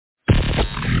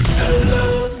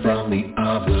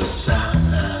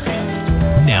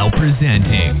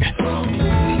presenting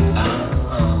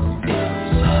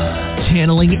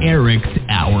Channeling Erik's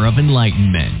Hour of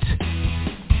Enlightenment.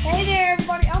 Hey there,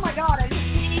 everybody. Oh, my God. I just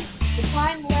see the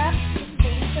time left. This is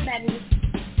Elisa Mendes.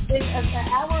 It's an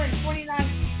hour and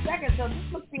 29 seconds, so this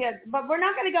must be but we're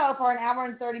not going to go for an hour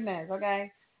and 30 minutes,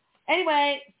 okay?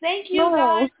 Anyway, thank you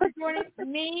guys for joining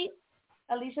me,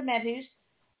 Elisa Mendes,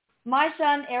 my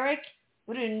son, Erik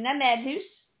Mendes,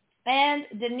 and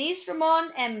Denise Ramon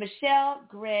and Michelle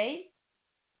Gray.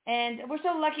 And we're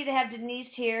so lucky to have Denise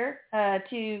here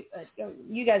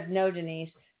you guys know Denise,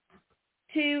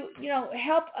 to,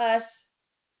 help us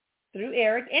through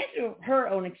Erik and through her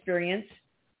own experience,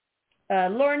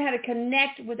 learn how to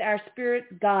connect with our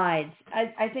spirit guides.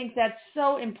 I think that's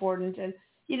so important. And,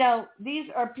 these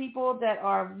are people that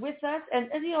are with us and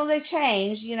they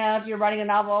change. If you're writing a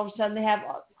novel, all of a sudden they have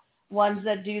ones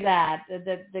that do that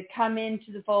come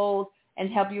into the fold and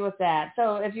help you with that.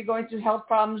 So if you're going through health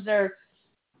problems, they're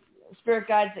spirit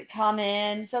guides that come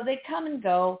in. So they come and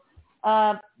go.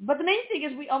 But the main thing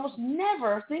is we almost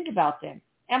never think about them.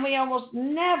 And we almost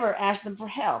never ask them for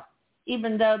help,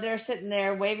 even though they're sitting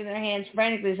there waving their hands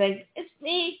frantically saying, "It's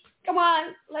me. Come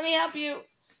on, let me help you."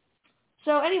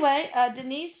 So anyway,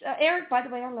 Denise, Erik, by the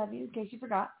way, I love you, in case you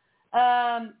forgot.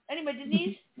 Anyway,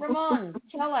 Denise Ramon,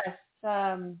 tell us,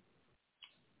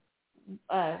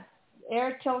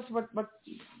 Erik, tell us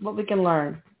what we can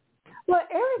learn. Well,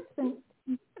 Erik's been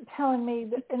telling me,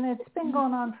 and it's been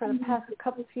going on for the past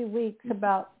few weeks,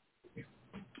 about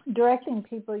directing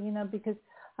people, because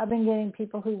I've been getting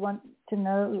people who want to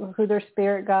know who their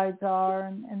spirit guides are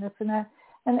and this and that.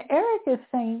 And Erik is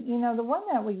saying, the one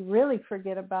that we really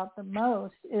forget about the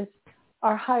most is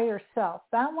our higher self.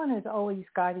 That one is always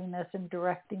guiding us and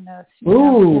directing us.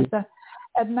 And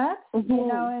that's,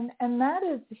 and that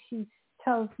is, he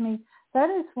tells me,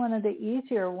 that is one of the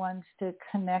easier ones to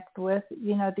connect with,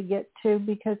 to get to,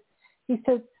 because he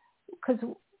says, because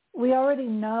we already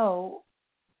know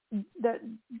that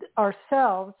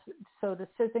ourselves, so to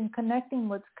say, and connecting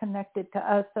what's connected to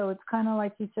us. So it's kind of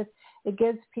like he says, it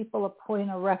gives people a point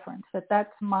of reference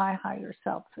that's my higher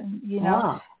self. And,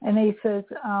 and he says,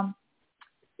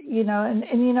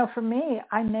 for me,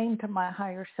 I named to my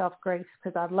higher self Grace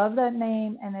because I love that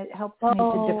name and it helps me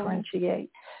to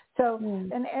differentiate. So,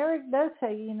 and Erik does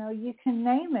say, you can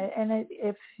name it. And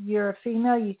if you're a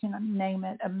female, you can name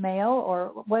it a male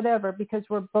or whatever, because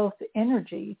we're both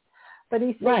energies. But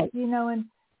he says, in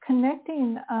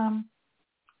connecting,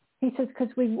 he says,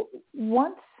 because we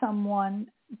want someone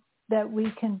that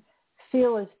we can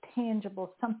feel is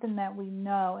tangible, something that we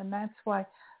know. And that's why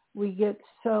we get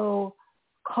so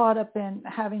caught up in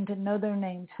having to know their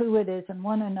names, who it is, and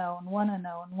want to know, and want to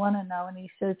know, and want to know. And he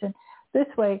says, and this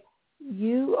way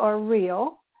you are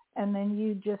real. And then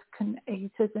you just,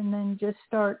 he says, and then just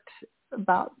start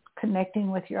about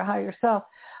connecting with your higher self.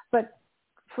 But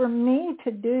for me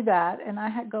to do that, and I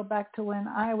had to go back to when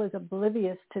I was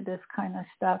oblivious to this kind of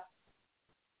stuff,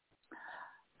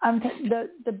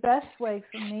 the best way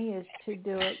for me is to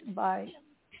do it by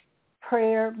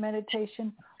prayer,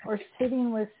 meditation, or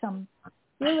sitting with some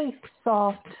really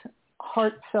soft,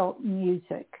 heartfelt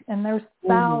music. And there's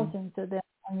thousands of them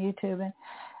on YouTube.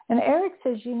 And Erik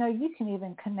says, you can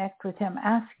even connect with him.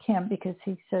 Ask him, because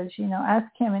he says, ask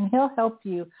him, and he'll help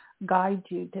you, guide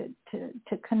you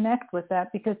to connect with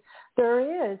that, because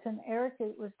there is, and Erik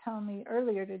was telling me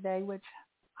earlier today, which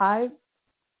I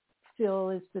feel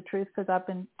is the truth because I've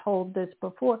been told this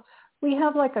before, we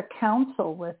have like a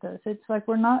council with us. It's like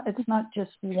it's not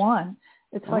just one.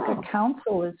 It's like a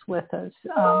council is with us.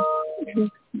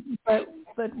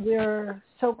 But we're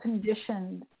so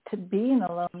conditioned to being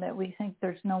alone that we think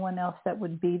there's no one else that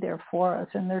would be there for us.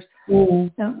 And there's,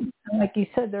 and like you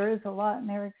said, there is a lot. And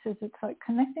Erik says it's like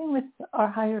connecting with our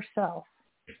higher self.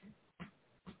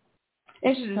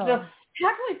 Interesting. So how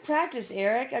can we practice,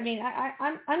 Erik? I mean,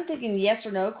 I'm thinking yes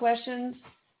or no questions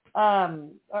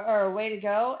are a way to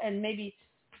go, and maybe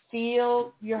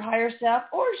feel your higher self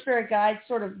or spirit guide,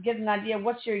 sort of get an idea of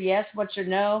what's your yes, what's your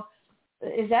no.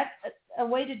 Is that a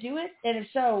way to do it? And if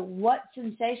so, what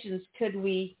sensations could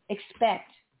we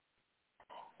expect?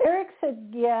 Erik said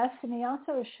yes, and he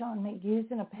also has shown me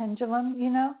using a pendulum,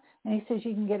 and he says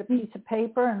you can get a piece of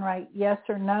paper and write yes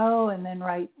or no, and then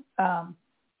write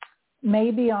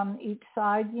maybe on each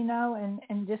side,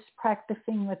 and just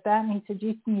practicing with that. And he said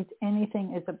you can use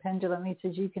anything as a pendulum. He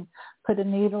says you can put a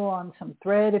needle on some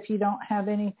thread if you don't have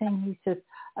anything. He says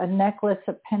a necklace,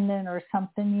 a pendant, or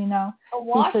something, A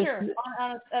washer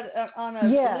on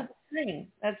a string.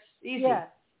 That's easy.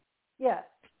 Yes.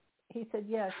 He said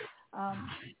yes.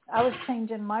 I was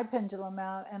changing my pendulum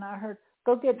out, and I heard,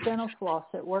 go get dental floss.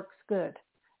 It works good.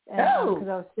 because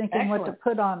I was thinking what to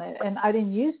put on it. And I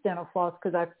didn't use dental floss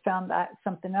because I found that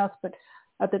something else. But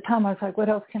at the time, I was like, what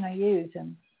else can I use?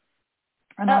 And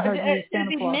I heard use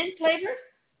dental floss. Should it be mint flavored?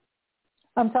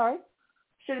 I'm sorry?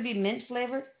 Should it be mint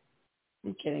flavored?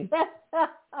 I'm kidding.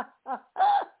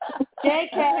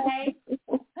 JK.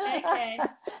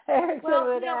 Eric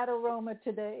would add aroma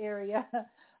to the area.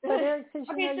 But Eric says,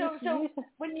 so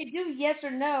when you do yes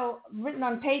or no written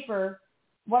on paper,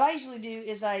 what I usually do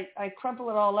is I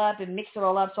crumple it all up and mix it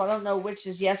all up so I don't know which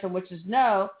is yes and which is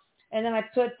no, and then I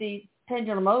put the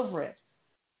pendulum over it.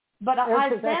 But I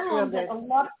found that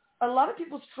a lot of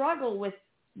people struggle with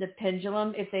the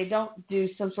pendulum if they don't do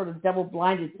some sort of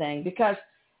double-blinded thing, because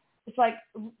it's like,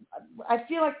 I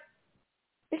feel like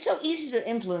it's so easy to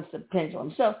influence the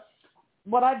pendulum. So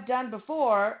what I've done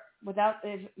before,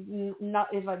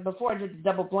 before I did the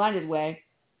double-blinded way,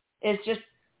 is just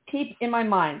keep in my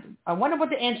mind, I wonder what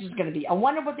the answer is going to be.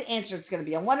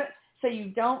 So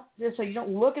you don't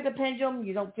look at the pendulum,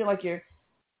 you don't feel like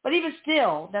but even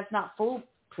still, that's not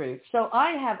foolproof. So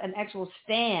I have an actual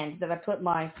stand that I put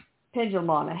my pendulum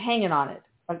on and hang it on it,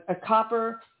 a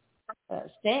copper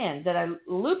stand that I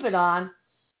loop it on.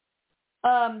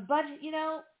 But you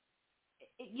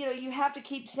have to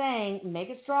keep saying, make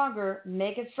it stronger,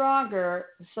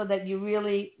 so that you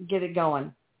really get it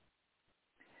going.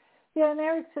 Yeah, and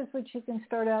Erik says what you can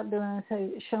start out doing is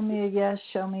say, show me a yes,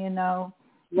 show me a no.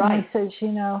 Right. And he says,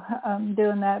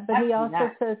 doing that. But he also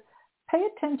says, pay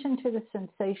attention to the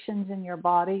sensations in your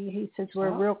body. He says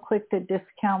we're real quick to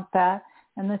discount that.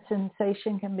 And the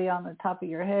sensation can be on the top of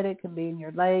your head. It can be in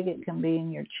your leg. It can be in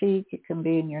your cheek. It can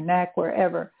be in your neck,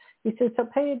 wherever. He says, so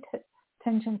pay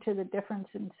attention to the different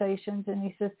sensations. And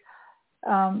he says,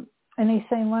 and he's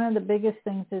saying one of the biggest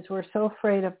things is we're so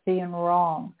afraid of being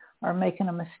wrong or making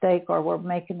a mistake or we're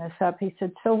making this up. He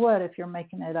said, so what if you're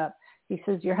making it up? He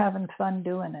says, you're having fun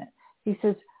doing it. He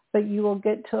says, but you will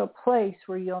get to a place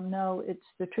where you'll know it's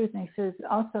the truth. And he says,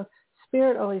 also,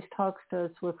 Spirit always talks to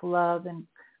us with love and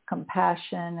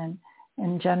compassion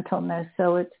and gentleness.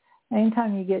 So it's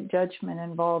anytime you get judgment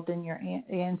involved in your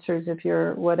answers, if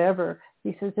you're whatever,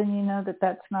 he says, then you know that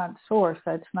that's not source.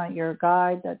 That's not your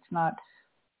guide.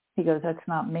 He goes, that's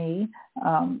not me.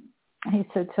 He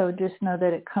said, so just know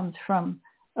that it comes from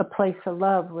a place of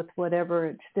love with whatever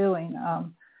it's doing.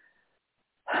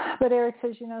 But Erik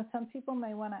says, some people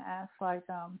may want to ask, like,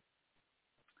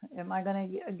 am I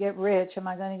going to get rich? Am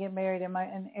I going to get married?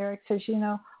 And Erik says,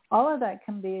 all of that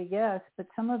can be a yes, but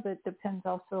some of it depends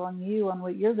also on you, on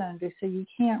what you're going to do. So you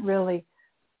can't really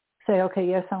say, okay,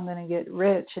 yes, I'm going to get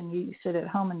rich, and you sit at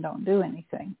home and don't do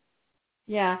anything.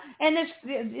 Yeah, and there's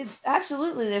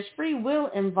free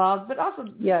will involved, but also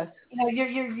yes,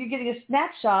 you're getting a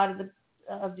snapshot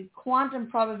of the quantum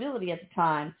probability at the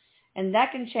time, and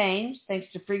that can change thanks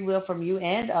to free will from you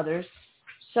and others.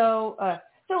 So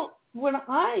when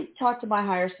I talk to my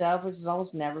higher self, which is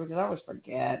almost never because I always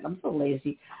forget, I'm so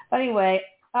lazy. But anyway,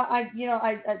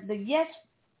 the yes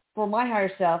for my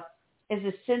higher self is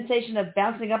the sensation of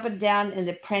bouncing up and down in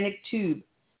the pranic tube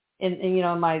in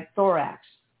my thorax.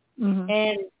 Mm-hmm.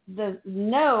 And the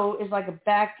no is like a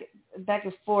back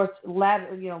and forth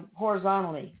ladder,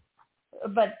 horizontally.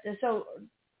 But so,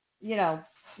 you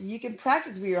can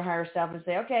practice with your higher self and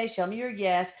say, okay, show me your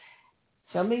yes.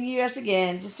 Show me your yes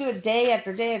again. Just do it day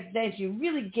after day after day so you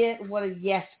really get what a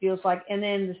yes feels like. And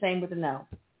then the same with a no.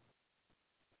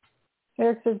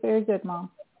 Erik says, very good,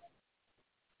 Mom.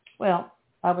 Well,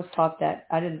 I was taught that.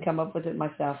 I didn't come up with it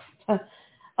myself.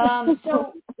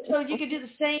 So you could do the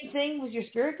same thing with your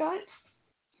spirit guides?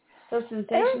 Those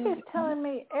sensations?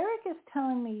 Erik is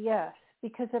telling me yes,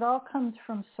 because it all comes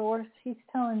from source. He's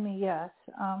telling me yes.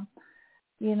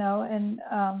 And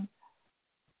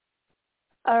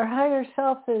our higher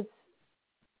self is,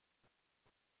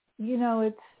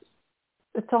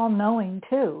 it's all knowing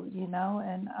too,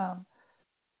 and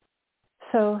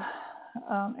so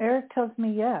Erik tells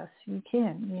me yes, you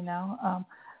can,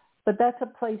 but that's a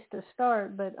place to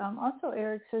start. But also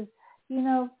Erik says,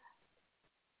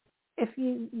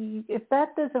 if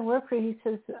that doesn't work for you, he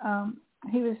says,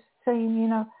 he was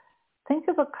saying, think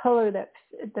of a color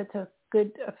that's a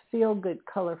feel-good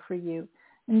color for you,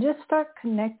 and just start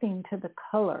connecting to the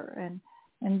color and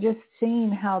just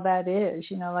seeing how that is,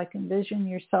 like envision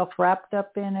yourself wrapped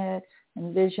up in it,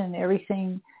 envision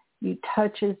everything you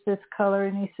touch is this color.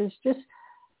 And he says, just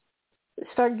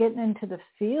start getting into the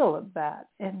feel of that.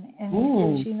 And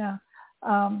he says,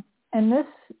 and this,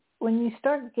 when you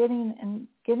start getting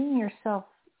yourself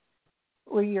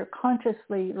where you're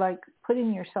consciously like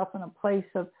putting yourself in a place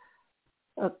of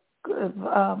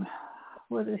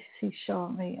what is he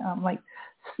showing me? Like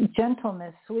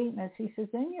gentleness, sweetness. He says,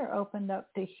 then you're opened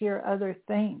up to hear other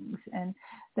things. And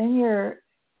then you're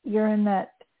in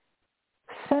that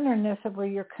centeredness of where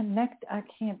you're connect. I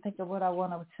can't think of what I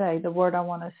want to say, the word I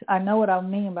want to say. I know what I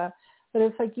mean by, but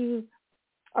it's like you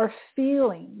are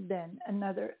feeling then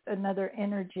another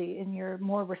energy, and you're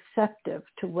more receptive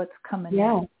to what's coming in.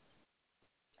 All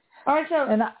right, so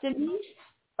Denise,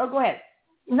 go ahead.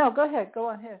 No, go ahead. Go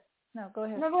ahead. No, go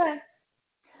ahead. No, go ahead.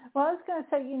 Well, I was going to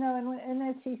say, and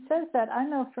as he says that, I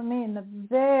know for me in the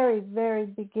very, very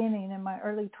beginning, in my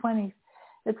early 20s,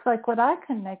 it's like what I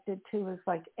connected to was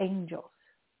like angels.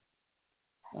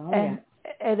 And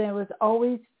it was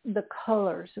always the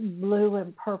colors, blue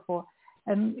and purple.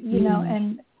 And,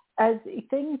 and as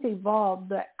things evolved,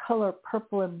 that color,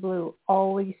 purple and blue,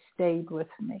 always stayed with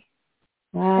me.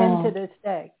 And to this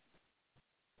day.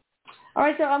 All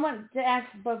right, so I want to ask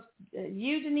both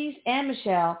you, Denise, and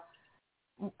Michelle,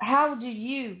 how do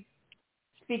you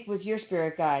speak with your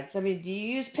spirit guides? I mean, do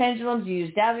you use pendulums? Do you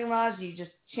use dowsing rods? Do you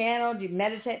just channel? Do you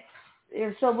meditate?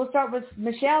 So we'll start with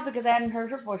Michelle because I hadn't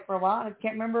heard her voice for a while. I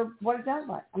can't remember what it sounds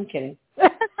like. I'm kidding.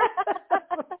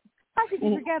 How could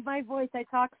you forget my voice? I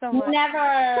talk so much.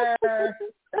 Never.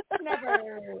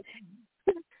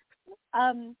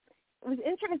 It was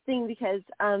interesting because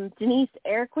Denise,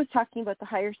 Erik was talking about the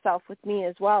higher self with me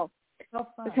as well. Oh,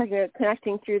 fun. We're talking about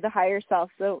connecting through the higher self.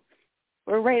 So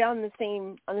we're right on the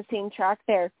same track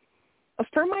there.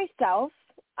 For myself,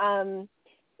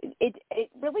 it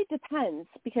really depends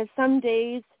because some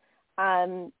days,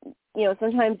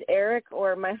 sometimes Erik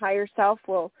or my higher self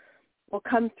will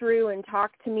come through and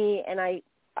talk to me, and I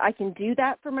can do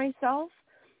that for myself.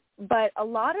 But a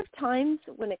lot of times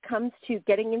when it comes to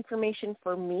getting information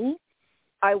for me,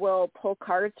 I will pull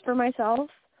cards for myself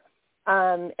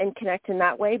and connect in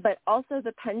that way, but also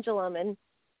the pendulum. And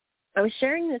I was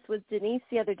sharing this with Denise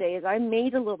the other day. Is I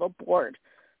made a little board,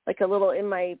 like a little in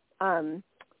my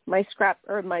my scrap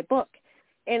or my book,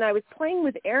 and I was playing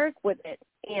with Erik with it,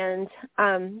 and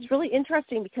it's really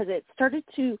interesting because it started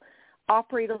to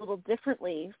operate a little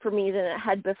differently for me than it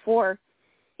had before,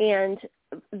 and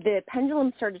the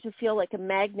pendulum started to feel like a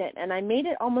magnet, and I made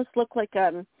it almost look like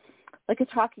a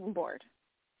talking board,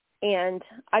 and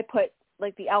I put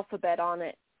like the alphabet on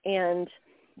it, and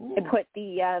I put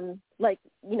the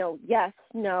yes,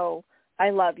 no, I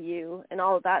love you, and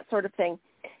all of that sort of thing.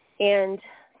 And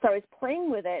so I was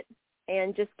playing with it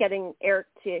and just getting Erik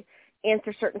to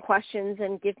answer certain questions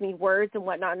and give me words and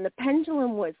whatnot. And the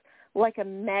pendulum was like a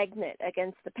magnet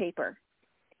against the paper.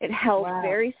 It held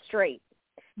very straight.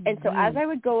 And so as I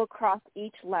would go across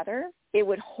each letter, it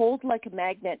would hold like a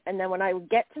magnet. And then when I would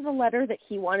get to the letter that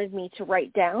he wanted me to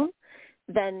write down,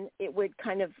 then it would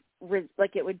kind of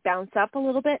it would bounce up a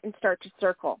little bit and start to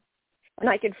circle. And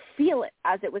I could feel it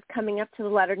as it was coming up to the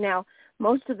letter. Now,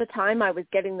 most of the time I was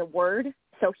getting the word,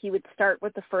 so he would start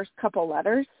with the first couple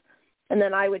letters, and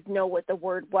then I would know what the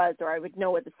word was, or I would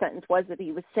know what the sentence was that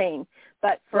he was saying.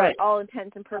 But for all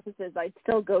intents and purposes, I'd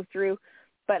still go through.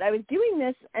 But I was doing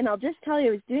this, and I'll just tell you,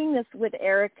 I was doing this with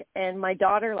Erik and my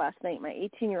daughter last night, my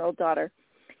 18-year-old daughter.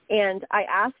 And I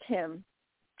asked him,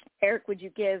 Erik, would you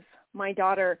give my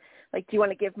daughter, do you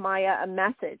want to give Maya a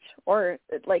message or,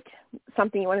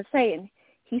 something you want to say? And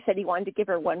he said he wanted to give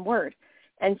her one word.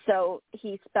 And so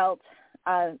he spelled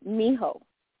mijo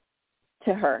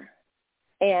to her.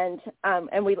 And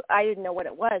I didn't know what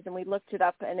it was, and we looked it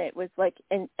up, and it was like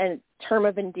a term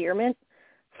of endearment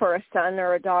for a son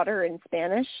or a daughter in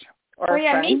Spanish or a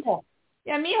friend. Mijo.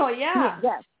 Yeah, mijo, yeah.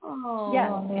 Yes. Oh, yes.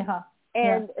 Mija.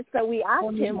 And so we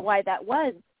asked him why that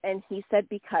was, and he said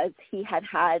because he had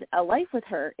a life with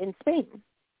her in Spain.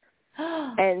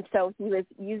 And so he was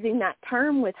using that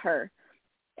term with her,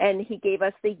 and he gave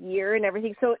us the year and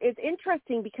everything. So it's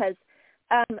interesting because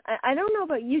I don't know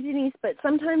about you, Denise, but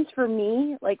sometimes for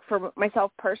me, for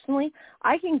myself personally,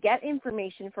 I can get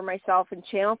information for myself and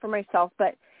channel for myself,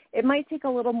 but it might take a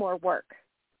little more work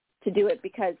to do it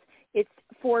because it's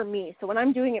for me. So when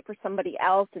I'm doing it for somebody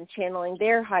else and channeling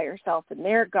their higher self and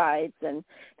their guides and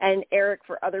Erik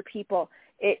for other people,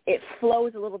 it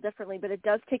flows a little differently, but it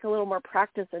does take a little more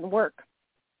practice and work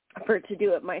for it to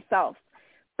do it myself.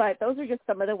 But those are just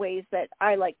some of the ways that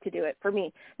I like to do it for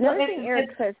me. Another thing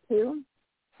Erik says too.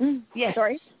 Yes.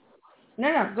 Sorry?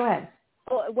 No, go ahead.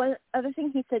 Well, one other thing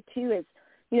he said too is,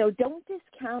 don't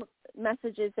discount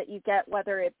messages that you get,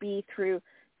 whether it be through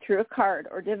a card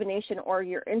or divination or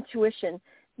your intuition,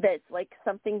 that's like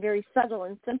something very subtle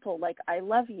and simple, like I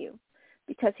love you.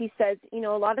 Because he says, a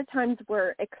lot of times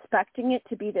we're expecting it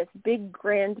to be this big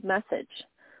grand message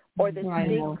or this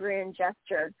big grand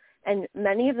gesture. And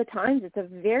many of the times it's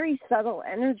a very subtle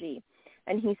energy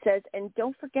And he says, and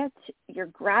don't forget your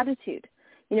gratitude.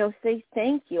 Say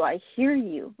thank you. I hear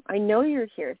you. I know you're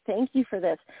here. Thank you for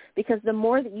this. Because the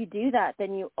more that you do that,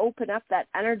 then you open up that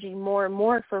energy more and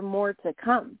more for more to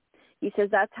come. He says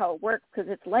that's how it works,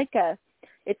 because it's like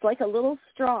a little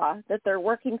straw that they're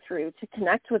working through to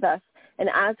connect with us. And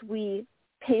as we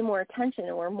pay more attention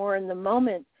and we're more in the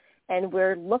moment and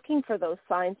we're looking for those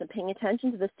signs and paying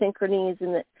attention to the synchronicities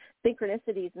and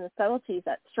the subtleties,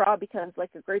 that straw becomes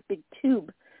like a great big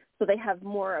tube. So they have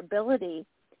more ability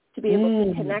to be able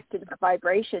to connect to the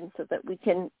vibration so that we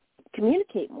can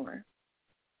communicate more.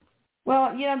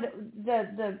 Well,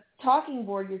 the talking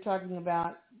board you're talking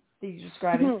about that you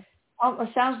described, it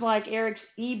sounds like Erik's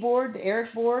E-board, the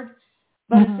Erik board,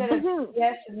 but instead of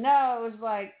yes and no, it was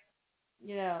like,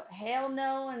 hell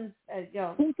no and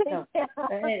no,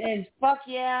 and fuck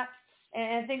yeah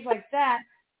and things like that.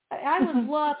 I would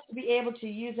love to be able to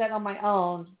use that on my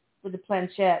own with the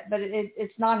planchette, but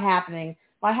it's not happening.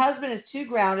 My husband is too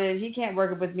grounded. He can't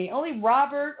work it with me. Only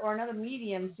Robert or another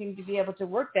medium seem to be able to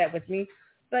work that with me.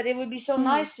 But it would be so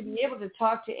nice to be able to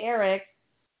talk to Erik,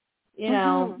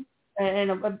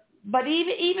 but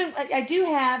even I do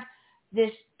have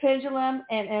this pendulum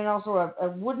and also a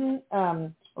wooden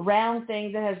round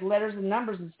thing that has letters and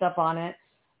numbers and stuff on it.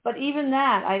 But even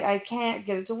that, I can't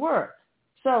get it to work.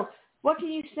 So what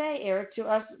can you say, Erik, to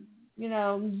us,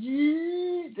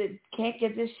 that can't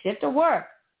get this shit to work?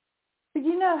 But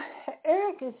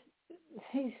Erik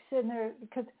he's sitting there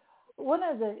because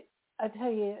I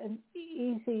tell you,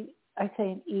 I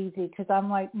say an easy because I'm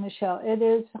like Michelle, it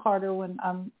is harder when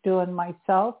I'm doing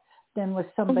myself than with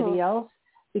somebody else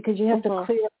because you have to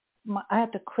I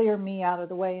have to clear me out of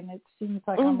the way, and it seems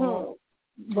like I'm a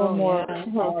little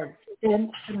more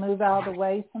dense to move out of the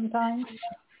way sometimes.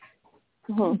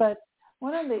 But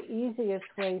one of the easiest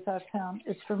ways I've found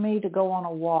is for me to go on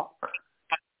a walk.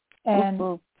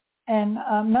 And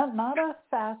not a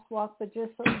fast walk, but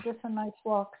just a nice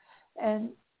walk. And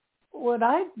what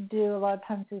I do a lot of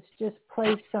times is just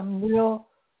play some real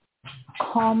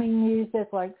calming music,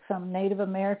 like some Native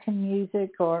American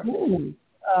music or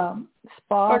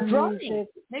spa or drumming. music.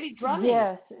 Maybe drumming.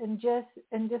 Yes, and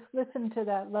just listen to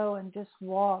that low and just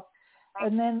walk.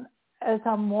 And then as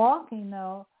I'm walking,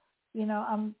 though,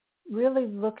 I'm really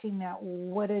looking at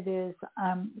what it is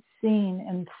I'm seeing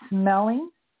and smelling.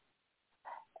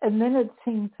 And then it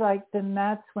seems like then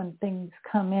that's when things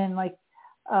come in. Like,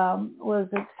 was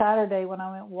it Saturday when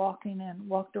I went walking and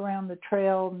walked around the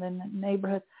trail and then the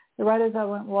neighborhood. Right as I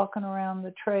went walking around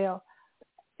the trail,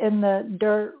 in the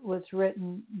dirt was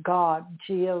written God,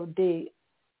 G-O-D.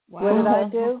 Wow. What did I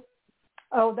do?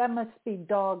 Oh, that must be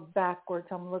dog backwards.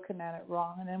 I'm looking at it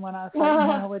wrong. And then when I was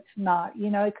like, no, it's not,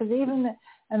 because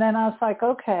and then I was like,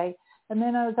 okay. And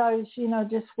then as I was,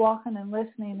 just walking and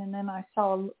listening, and then I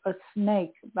saw a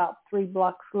snake about 3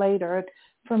 blocks later. And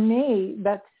for me,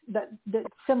 that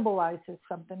symbolizes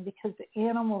something because the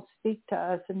animals speak to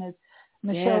us, and as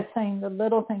Michelle's saying, the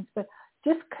little things, but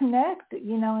just connect,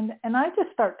 and I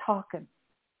just start talking.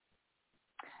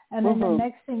 And then the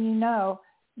next thing you know,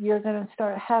 you're going to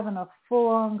start having a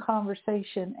full-on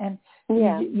conversation, and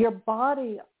your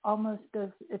body almost does,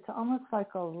 it's almost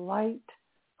like a light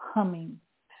humming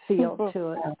feel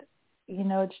to it.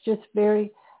 It's just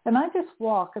very, and I just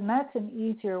walk, and that's an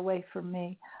easier way for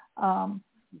me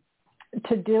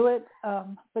to do it.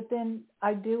 But then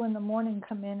I do in the morning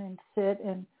come in and sit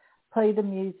and play the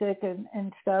music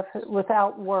and stuff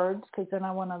without words, because then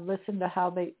I want to listen to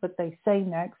what they say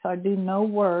next. So I do no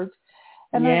words.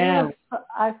 And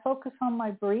I focus on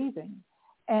my breathing.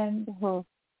 And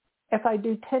if I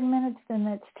do 10 minutes, then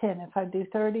it's 10. If I do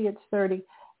 30, it's 30.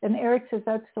 And Erik says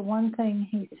that's the one thing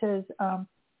he says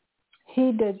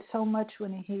he did so much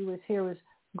when he was here was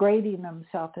grading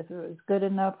himself, if it was good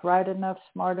enough, right enough,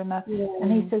 smart enough. Yeah.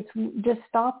 And he says, just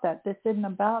stop that. This isn't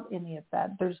about any of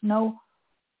that. There's no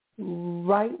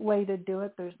right way to do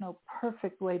it. There's no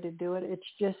perfect way to do it. It's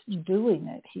just doing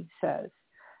it, he says.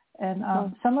 And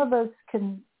some of us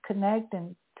can connect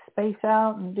and space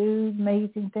out and do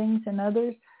amazing things, and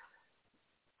others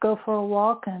go for a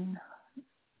walk and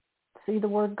see the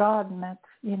word God, and that's,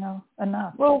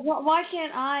 enough. Well, why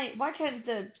can't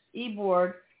the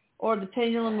e-board or the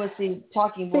pendulum with the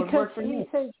talking board work for you? Because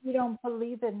he says you don't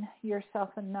believe in yourself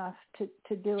enough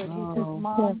to do it. He says,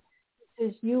 Mom, he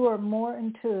says, you are more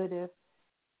intuitive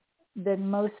than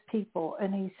most people.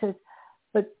 And he says,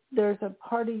 but there's a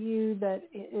part of you that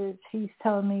is, he's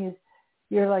telling me, is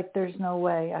you're like, there's no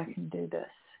way I can do this.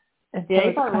 And yeah,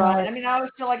 you're probably right. I mean, I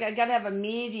always feel like I got to have a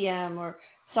medium or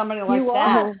somebody like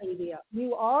that.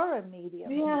 You are a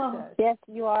medium. Yeah. Yes,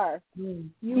 you are.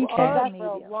 You are a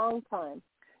medium. For a long time.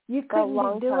 You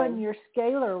couldn't be doing your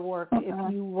scalar work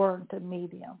if you weren't a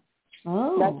medium.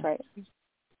 Oh, that's right.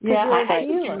 Yeah, I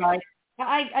think you're right.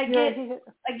 I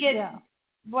get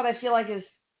what I feel like is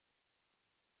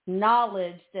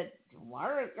knowledge that why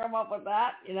did I come up with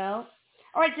that, you know?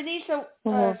 All right, Denise, so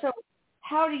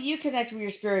how do you connect with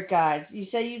your spirit guides? You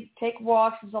say you take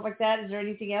walks and stuff like that. Is there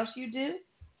anything else you do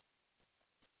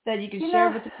that you can share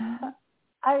with them?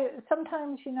 I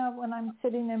sometimes, when I'm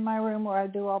sitting in my room where I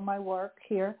do all my work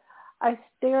here, I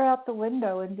stare out the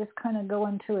window and just kind of go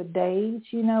into a daze,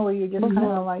 where you're just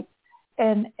kind of like,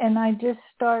 and I just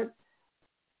start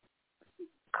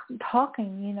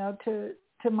talking,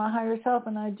 to my higher self,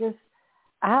 and I just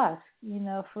ask,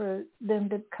 for them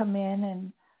to come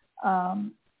in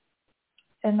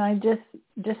and I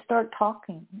just start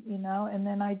talking, and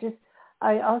then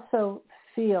I also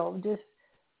feel, just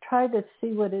try to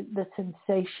see what the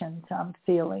sensations I'm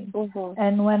feeling.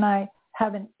 And when I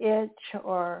have an itch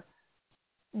or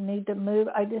need to move,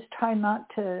 I just try not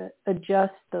to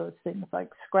adjust those things like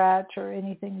scratch or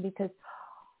anything, because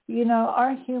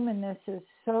our humanness is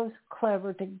so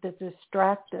clever to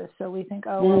distract us. So we think,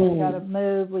 we got to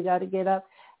move, we got to get up.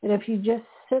 And if you just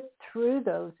sit through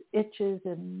those itches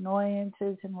and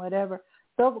annoyances and whatever,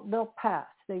 they'll pass.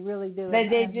 They really do. They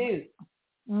do.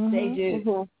 Mm-hmm. They do.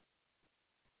 Mm-hmm.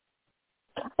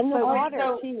 And the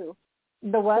water too.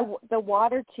 The what? The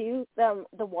water too. The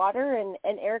water,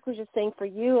 and Erik was just saying for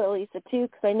you, Elisa, too,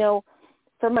 because I know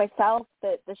for myself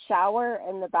that the shower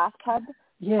and the bathtub,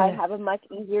 I have a much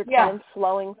easier time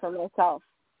flowing for myself.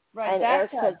 Right. And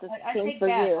Erik says the same for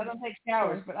you. I don't take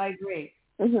showers, but I agree.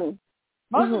 Mm-hmm.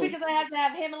 Mostly because I have to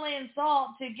have Himalayan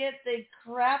salt to get the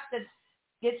crap that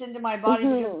gets into my body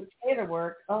because of the skater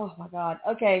work. Oh my God.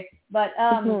 Okay, but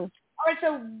all right.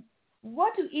 So,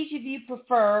 what do each of you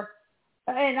prefer?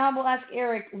 And I will ask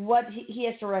Erik what he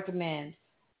has to recommend.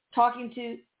 Talking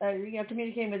to,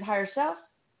 communicating with higher self,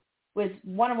 with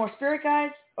one or more spirit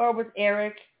guides, or with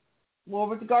Erik, or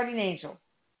with the guardian angel?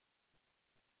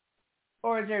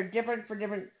 Or is there different for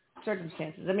different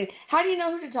circumstances? I mean, how do you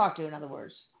know who to talk to, in other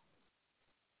words?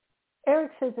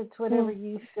 Erik says it's whatever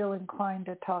you feel inclined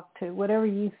to talk to, whatever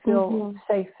you feel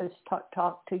safest to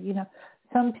talk to.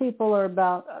 Some people are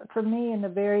about, for me in the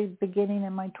very beginning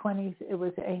in my 20s, it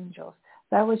was angels.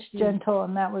 That was gentle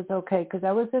and that was okay, because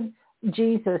I wasn't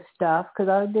Jesus stuff, because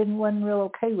I wasn't real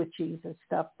okay with Jesus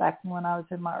stuff back when I was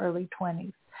in my early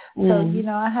 20s. So,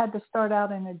 I had to start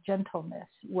out in a gentleness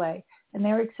way. And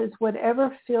Erik says,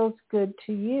 whatever feels good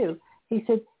to you. He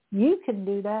said, you can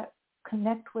do that.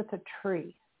 Connect with a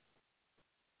tree.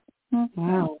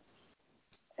 Wow.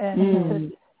 And he says,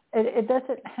 it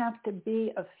doesn't have to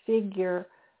be a figure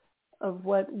of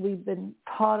what we've been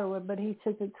taught or what, but he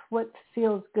says it's what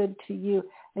feels good to you.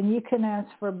 And you can ask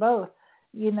for both.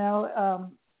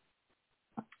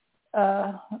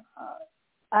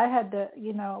 I had to,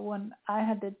 when I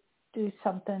had to do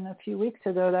something a few weeks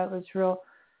ago that was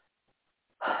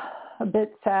a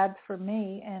bit sad for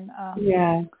me, and I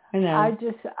know.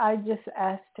 I just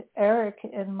asked Erik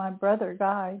and my brother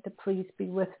Guy to please be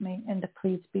with me and to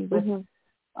please be with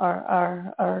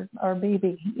our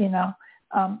baby,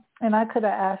 and I could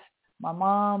have asked my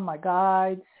mom, my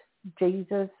guides,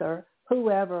 Jesus, or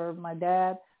whoever, my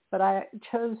dad, but I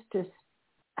chose to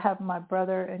have my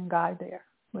brother and Guy there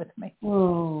with me.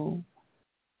 Oh.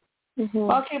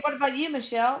 Okay, what about you,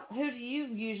 Michelle?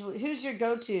 Who's your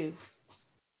go-to?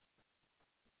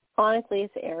 Honestly,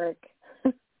 it's Erik.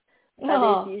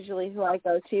 That is usually who I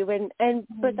go to,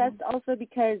 but that's also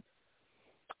because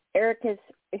Erik is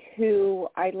who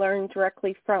I learned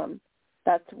directly from.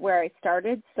 That's where I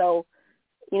started. So,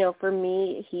 for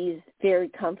me, he's very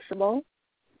comfortable,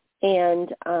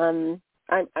 and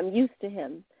I'm used to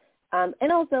him.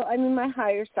 And also, my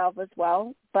higher self as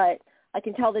well, but I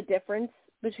can tell the difference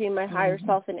between my higher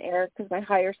self and Erik, because my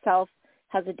higher self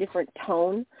has a different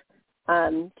tone,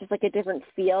 just like a different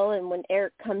feel. And when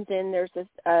Erik comes in, there's this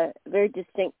very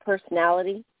distinct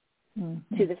personality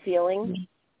to the feeling.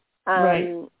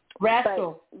 Right.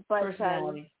 Rascal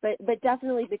personality. But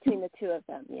definitely between the two of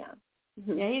them, yeah.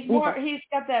 Yeah, he's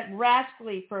got that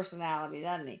rascally personality,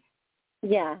 doesn't he?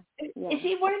 Yeah. Is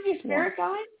he one of your spirit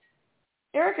guides?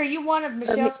 Erik, are you one of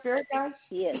Michelle's spirit guides?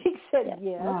 He said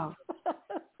yes. Wow.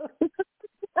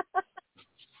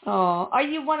 Oh, are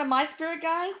you one of my spirit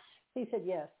guides? He said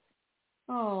yes.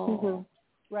 Oh.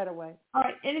 Right away. All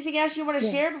right. Anything else you want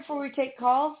to share before we take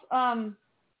calls?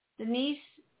 Denise,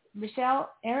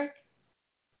 Michelle, Erik?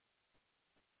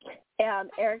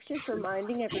 Erik's just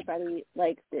reminding everybody,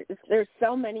 like, there's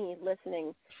so many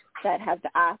listening that have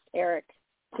asked Erik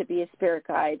to be a spirit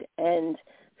guide and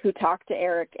who talk to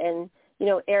Erik. And,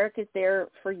 Erik is there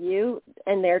for you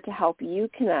and there to help you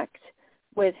connect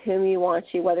with whom you want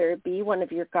to, whether it be one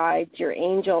of your guides, your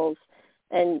angels,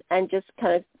 and just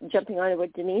kind of jumping on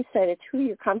what Denise said, it's who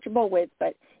you're comfortable with,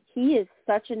 but he is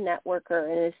such a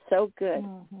networker and is so good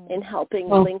in helping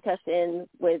link us in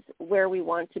with where we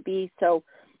want to be. So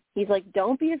he's like,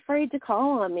 don't be afraid to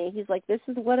call on me. He's like, this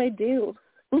is what I do.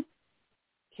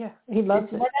 Yeah, he loves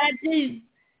it. What I do.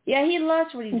 Yeah, he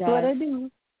loves what he does. What I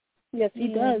do. Yes, he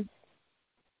does.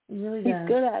 He really does. He's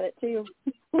good at it, too.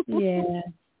 Yeah.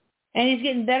 And he's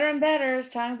getting better and better as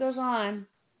time goes on.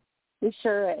 He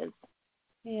sure is.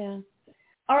 Yeah.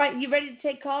 All right, you ready to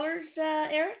take callers,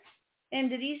 Erik? And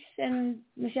Denise and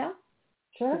Michelle?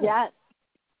 Sure. Yes.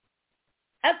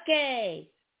 Okay.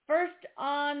 First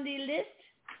on the list.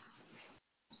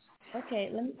 Okay,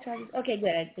 let me try this. Okay,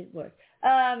 good. It worked.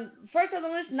 First on the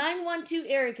list, 912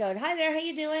 area code. Hi there. How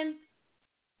you doing?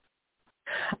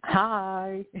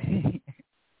 Hi.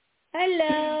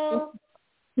 Hello.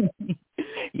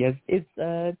 Yes,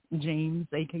 it's James,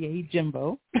 a.k.a.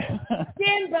 Jimbo.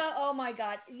 Jimbo. Oh, my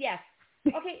God. Yes.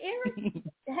 Okay, Erik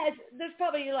there's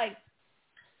probably like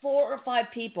 4 or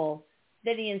 5 people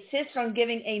that he insists on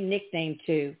giving a nickname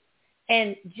to.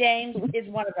 And James is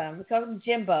one of them. We call him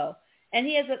Jimbo. And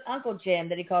he has an Uncle Jim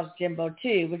that he calls Jimbo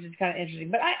too, which is kind of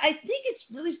interesting. But I think it's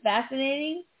really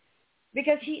fascinating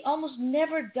because he almost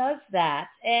never does that.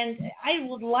 And I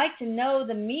would like to know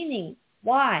the meaning.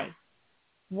 Why?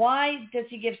 Why does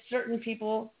he give certain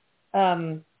people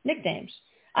nicknames?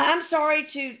 I'm sorry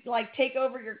to take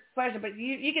over your question, but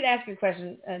you could ask your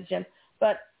question, Jim.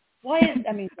 But why is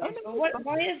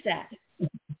why is that?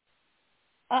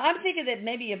 I'm thinking that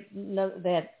maybe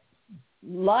that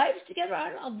lives together.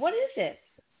 I don't know. What is it?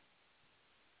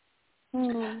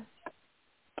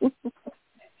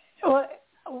 Well,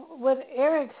 what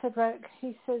Erik said, right?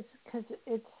 He says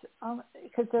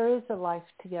because there is a life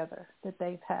together that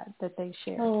they've had, that they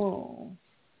share. Oh,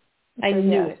 I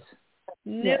knew it.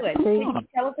 Knew it. Can you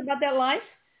tell us about that life?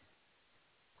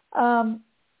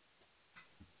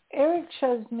 Erik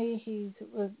shows me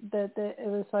that it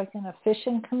was like in a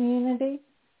fishing community.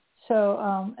 So,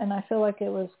 and I feel like it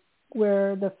was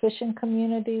where the fishing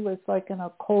community was like in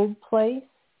a cold place.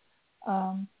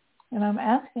 And I'm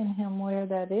asking him where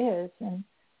that is, and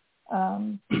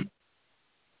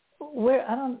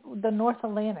the North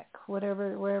Atlantic,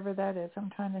 wherever that is. I'm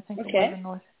trying to think of where the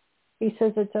North. He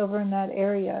says it's over in that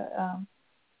area,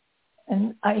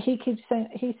 and he keeps saying,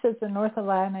 he says the North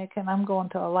Atlantic, and I'm going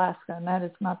to Alaska, and that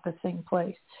is not the same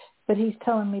place. But he's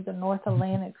telling me the North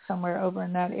Atlantic somewhere over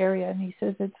in that area, and he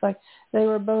says it's like they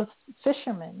were both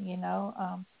fishermen,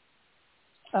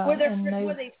 Were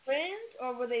they friends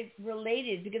or were they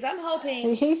related? Because I'm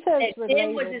hoping he says that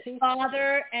Tim was his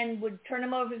father and would turn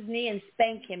him over his knee and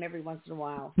spank him every once in a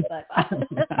while. But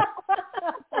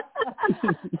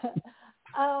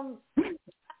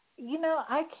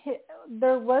I can't.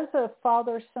 There was a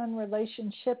father-son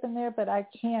relationship in there, but I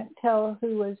can't tell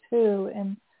who was who,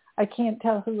 and I can't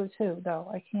tell who was who,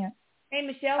 though. I can't. Hey,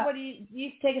 Michelle, what do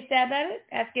you take a stab at it?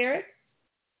 Ask Erik.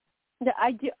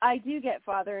 I do get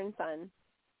father and son.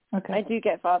 Okay. I do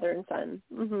get father and son.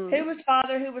 Mm-hmm. Who was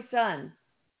father? Who was son?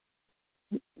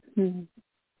 Mm-hmm.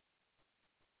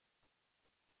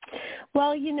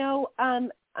 Well,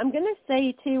 I'm going to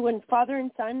say, too, when father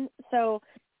and son, so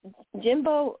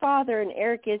Jimbo father and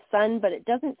Erik is son, but it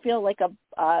doesn't feel like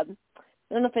I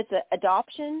don't know if it's an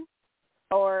adoption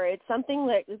or it's something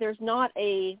like there's not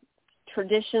a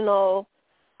traditional,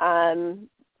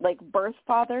 birth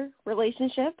father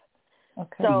relationship.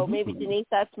 Okay. So maybe, Denise,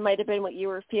 that might have been what you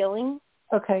were feeling.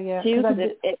 Okay, yeah. Too,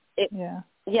 yeah.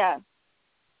 Yeah.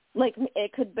 Like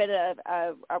it could be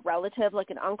a relative, like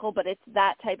an uncle, but it's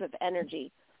that type of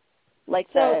energy.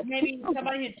 Maybe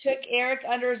somebody who took Erik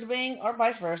under his wing, or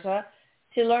vice versa,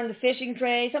 to learn the fishing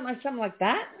trade, something like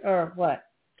that, or what?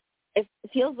 It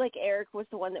feels like Erik was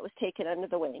the one that was taken under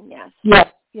the wing. Yes.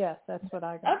 Yes, that's what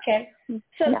I got. Okay.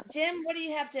 So, yeah. Jim, what do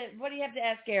you have to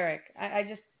ask Erik? I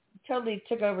just totally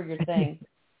took over your thing.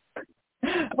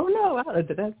 Oh no, wow,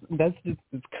 that's just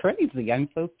it's crazy. I'm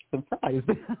so surprised.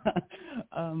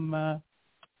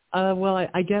 Well,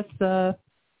 I guess for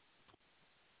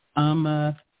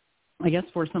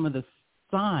some of the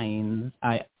signs,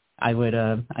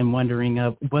 I'm wondering,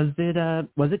 was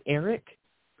it Erik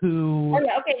who? Oh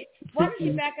yeah, okay. Why don't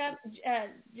you back up,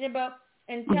 Jimbo,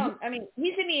 and tell him? I mean,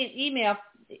 he sent me an email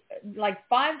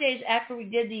 5 days after we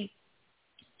did the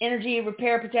energy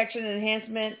repair, protection, and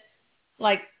enhancement.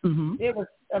 It was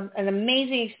an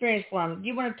amazing experience for him. Do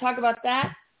you want to talk about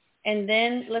that? And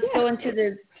then let's go into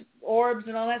the orbs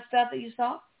and all that stuff that you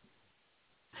saw?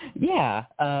 Yeah.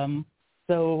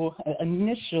 So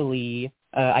initially,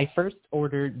 I first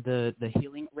ordered the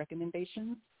healing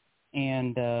recommendations,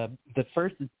 and the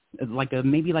first,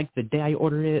 maybe the day I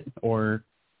ordered it or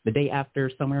the day after,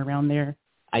 somewhere around there,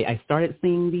 I started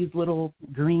seeing these little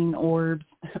green orbs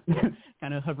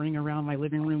kind of hovering around my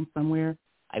living room somewhere.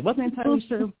 I wasn't entirely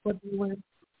sure what they were.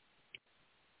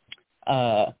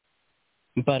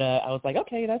 But I was like,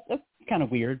 okay, that's kind of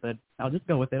weird, but I'll just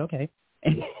go with it, okay.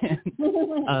 And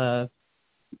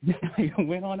I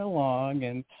went on along,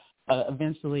 and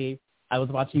eventually I was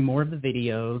watching more of the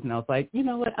videos, and I was like, you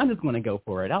know what, I'm just going to go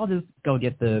for it. I'll just go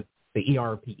get the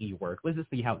ERPE work. Let's just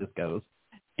see how this goes.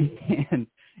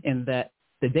 And that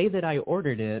the day that I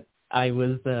ordered it, I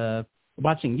was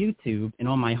watching YouTube, and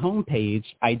on my homepage,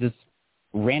 I just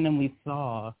randomly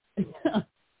saw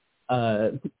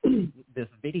this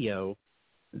video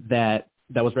that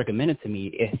was recommended to me.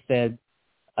 It said,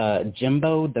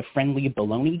 Jimbo, the friendly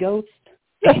baloney ghost.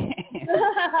 That's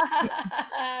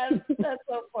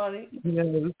so funny.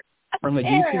 Yes, from a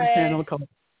YouTube channel called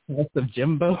House of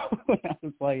Jimbo. I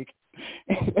was like,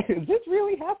 is this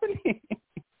really happening?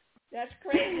 That's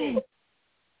crazy.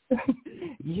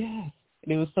 Yes,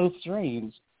 it was so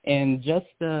strange. And just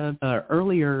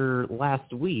earlier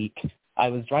last week, I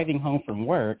was driving home from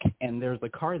work, and there was a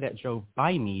car that drove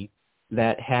by me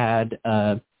that had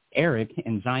Erik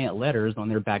in giant letters on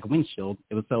their back windshield.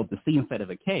 It was spelled the C instead of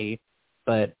a K,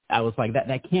 but I was like, that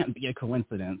can't be a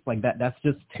coincidence. Like that's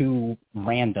just too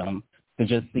random to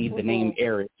just see the name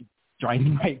Erik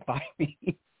driving right by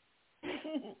me.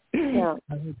 Yeah.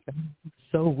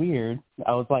 So weird.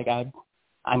 I was like, I'm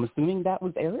assuming that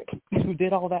was Erik who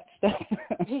did all that stuff.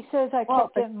 He says I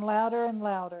kept getting louder and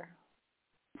louder.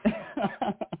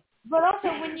 But also,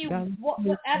 when you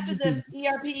after the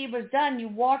ERPE was done, you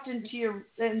walked into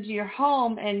your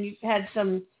home and you had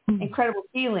some incredible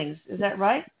feelings. Is that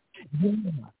right?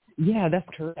 Yeah, that's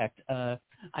correct. I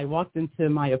walked into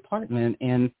my apartment,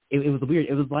 and it was weird.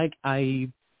 It was like I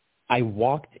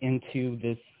walked into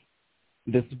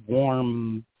this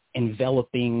warm,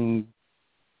 enveloping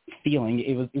feeling.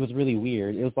 It was really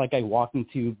weird. It was like I walked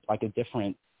into like a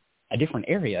different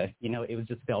area. You know, it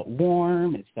just felt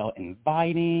warm. It felt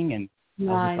inviting, and I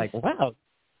was just like, wow, it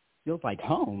feels like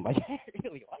home. Like, I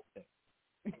really liked it.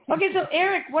 Okay, so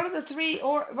Erik, what are the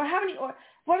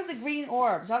what are the green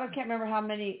orbs? I can't remember how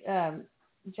many,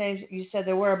 James, you said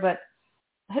there were, but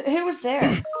who was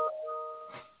there?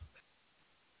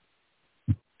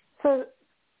 So,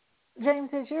 James,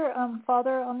 is your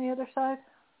father on the other side?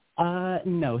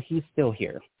 No, he's still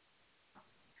here.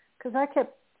 Because I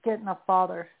kept getting a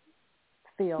father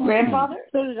feel. Grandfather?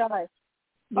 So did I.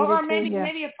 Or maybe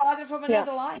a father from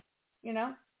another life, you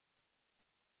know?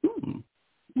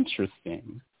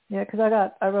 Interesting. Yeah,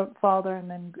 because I wrote father and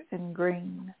then in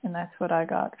green, and that's what I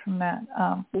got from that.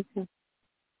 But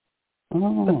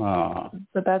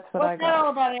that's what I got. What's that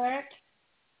all about, Erik?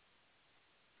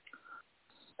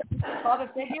 Father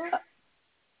figure?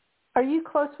 Are you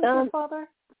close with your father?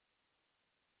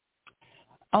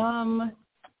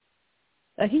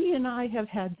 He and I have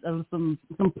had some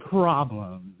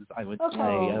problems, I would say.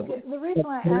 The reason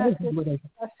I ask is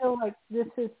I feel like this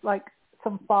is like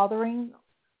some fathering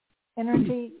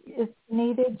energy is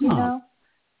needed, you know,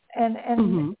 and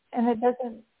it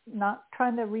doesn't, not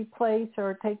trying to replace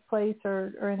or take place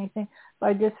or anything, but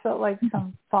I just felt like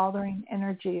some fathering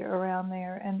energy around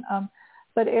there. And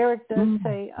but Erik does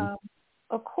say,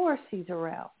 of course he's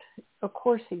around. Of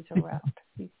course he's around,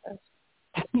 he says.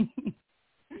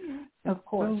 Of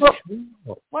course.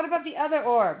 What about the other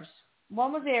orbs?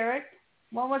 One was Erik.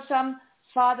 One was some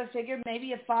father figure,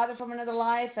 maybe a father from another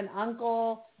life, an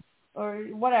uncle, or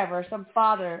whatever, some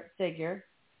father figure.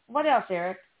 What else,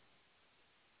 Erik?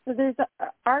 So there's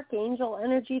archangel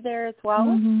energy there as well.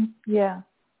 Mm-hmm. Yeah.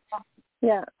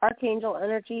 Yeah, archangel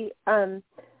energy. I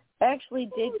actually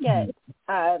did get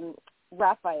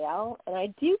Raphael, and I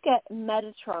do get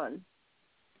Metatron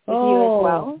with you as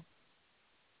well.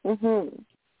 Mhm.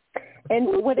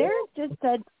 And what Erik just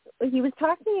said, he was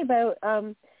talking about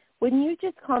when you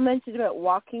just commented about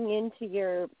walking into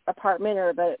your apartment or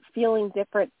about feeling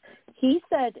different. He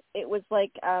said it was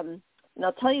like, and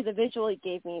I'll tell you the visual he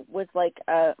gave me was like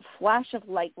a flash of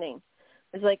lightning.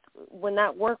 It was like when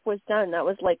that work was done, that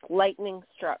was like lightning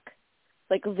struck,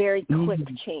 like a very quick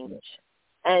change.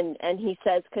 And he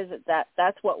says because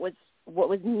that's what was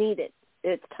needed.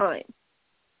 It's time.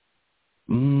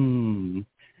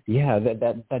 Yeah,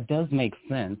 that does make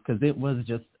sense because it was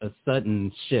just a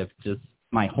sudden shift. Just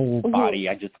my whole body,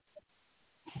 I just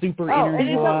super energized. And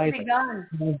it's already done.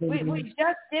 We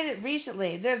just did it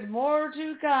recently. There's more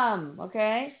to come.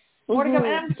 Okay, more to come.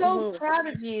 And I'm so proud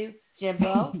of you,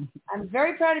 Jimbo. I'm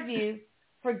very proud of you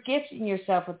for gifting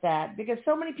yourself with that, because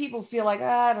so many people feel like,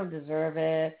 I don't deserve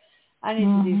it. I need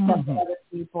to do stuff for other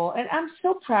people. And I'm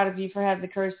so proud of you for having the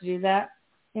courage to do that,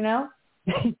 you know?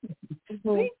 Thank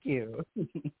you.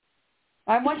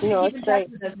 I want you to keep in touch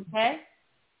with us, okay?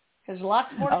 Because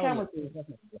lots more to come with you.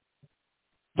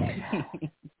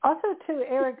 Also, too,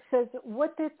 Erik says,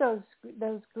 what did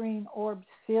those green orbs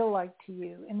feel like to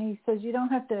you? And he says you don't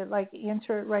have to, like,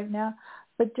 answer it right now,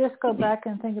 but just go back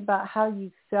and think about how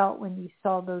you felt when you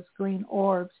saw those green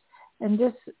orbs and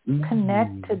just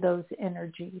connect to those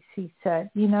energies, he said.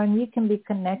 You know, and you can be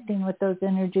connecting with those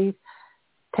energies,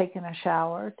 taking a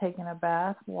shower, taking a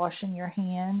bath, washing your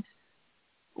hands,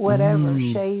 whatever,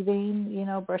 shaving, you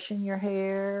know, brushing your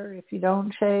hair. If you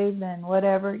don't shave, then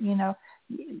whatever, you know,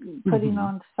 putting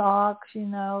on socks, you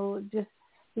know, just,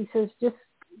 he says, just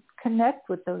connect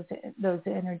with those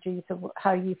energies of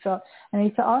how you felt. And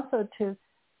he said also to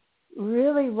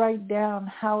really write down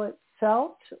how it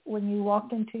felt when you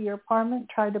walked into your apartment,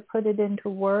 try to put it into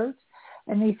words.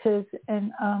 And he says,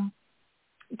 and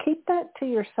keep that to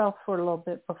yourself for a little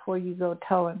bit before you go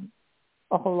telling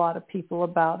a whole lot of people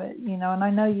about it, you know. And I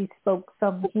know you spoke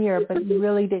some here, but you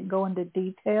really didn't go into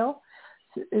detail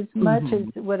as much as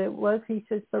what it was. He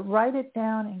says, but write it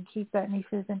down and keep that. And he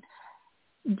says, and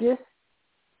just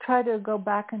try to go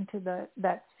back into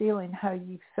that feeling, how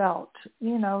you felt,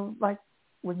 you know, like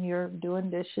when you're doing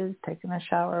dishes, taking a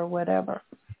shower, or whatever.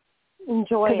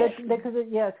 Enjoy it. Because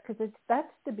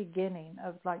that's the beginning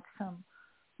of like some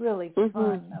really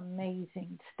fun,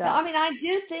 amazing stuff. I mean, I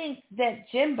do think that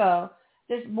Jimbo,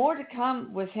 there's more to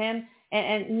come with him,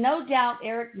 and no doubt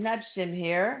Erik nudged him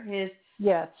here, his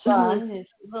son, his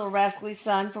little rascally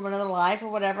son from another life or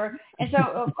whatever. And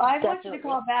so I want you to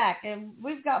call back, and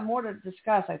we've got more to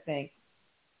discuss, I think.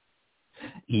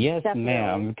 Yes,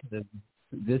 ma'am.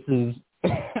 This is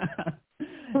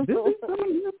this is so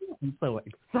new. I'm so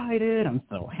excited. I'm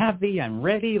so happy. I'm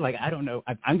ready. Like, I don't know.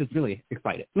 I'm just really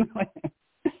excited.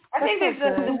 I think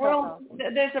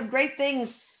there's some great things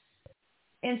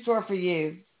in store for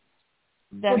you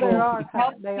that will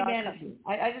help humanity.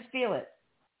 I just feel it.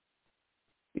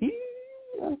 Yeah.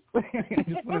 I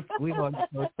just want to squeeze on.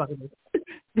 So excited.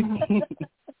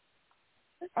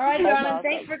 All right, darling.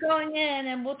 Thanks for calling in,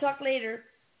 and we'll talk later.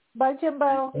 Bye,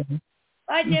 Jimbo.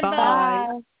 Bye, Jimbo.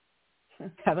 Bye.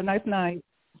 Have a nice night.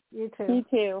 You too. You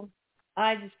too.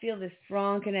 I just feel this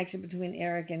strong connection between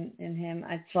Erik and him.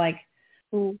 It's like,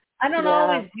 I don't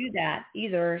always do that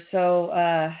either. So,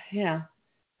 yeah.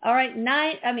 All right,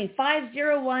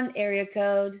 501 area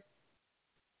code.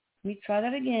 Let me try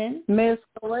that again. Miss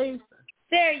Lisa.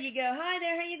 There you go. Hi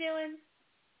there. How you doing?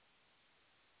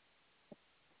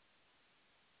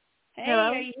 Hey,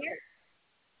 Hello? are you here?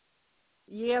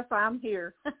 Yes, I'm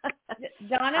here.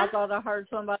 Donna? I thought I heard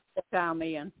somebody chime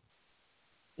in.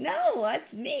 No,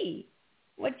 that's me.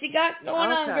 What you got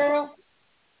going on, girl?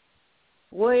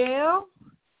 Well,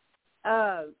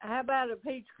 how about a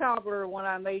peach cobbler when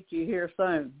I meet you here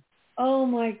soon? Oh,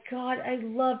 my God. I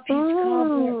love peach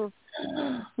cobbler.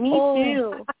 Me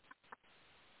too.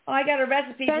 Oh, I got a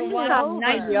recipe for one from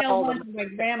 1901 from my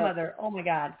grandmother. Oh, my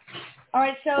God. All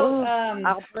right, so...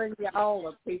 I'll bring you all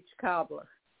a peach cobbler.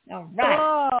 All right.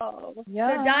 Oh, so,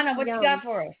 Donna, what you got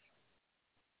for us?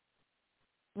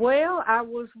 Well, I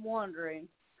was wondering,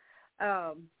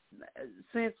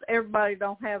 since everybody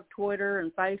don't have Twitter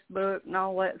and Facebook and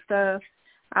all that stuff,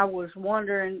 I was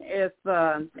wondering if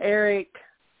Erik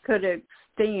could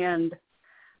extend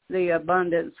the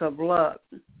abundance of luck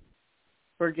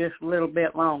for just a little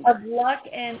bit longer. Of luck,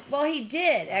 and well, he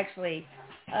did actually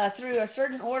through a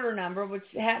certain order number, which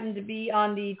happened to be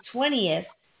on the 20th.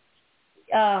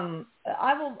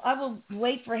 I will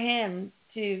wait for him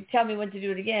to tell me when to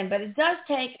do it again, but it does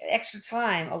take extra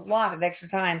time, a lot of extra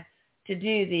time, to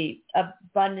do the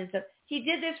abundance of. He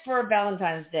did this for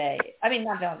Valentine's Day. I mean,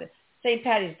 not Valentine's, St.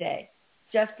 Patty's Day,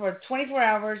 just for 24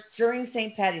 hours during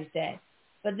St. Patty's Day.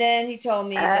 But then he told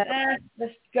me,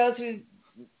 let's go through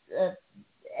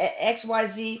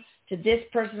XYZ to this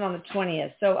person on the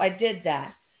 20th. So I did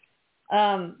that.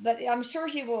 But I'm sure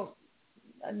he will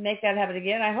make that happen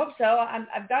again. I hope so.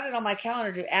 I've got it on my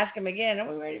calendar to ask him again.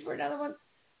 Are we ready for another one?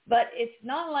 But it's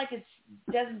not like it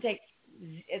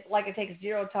takes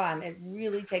zero time. It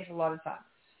really takes a lot of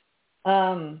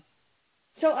time.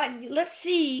 So let's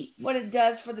see what it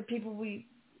does for the people we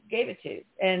gave it to,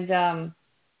 and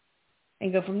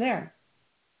go from there.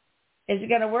 Is it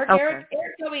going to work, Okay. Erik?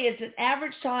 Erik told me it's an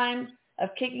average time of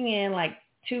kicking in like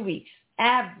 2 weeks.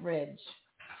 Average.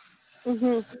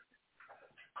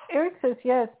 Erik says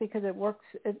yes because it works.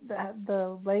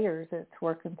 The layers it's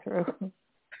working through.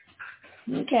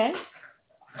 Okay.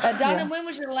 Donna, when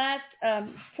was your last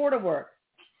portal work?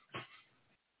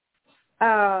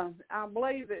 I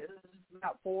believe it was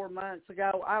about 4 months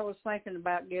ago. I was thinking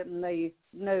about getting the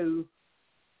new.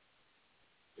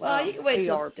 Well, you can wait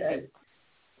ERP.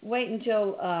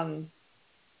 until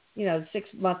 6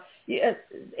 months.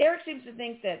 Erik seems to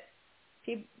think that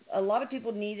a lot of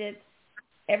people need it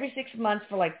every 6 months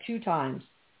for like 2 times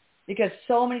because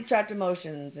so many trapped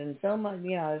emotions and so much,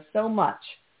 so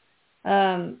much.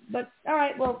 But all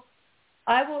right, well,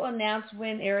 I will announce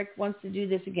when Erik wants to do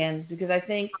this again because I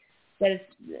think that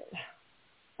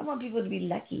I want people to be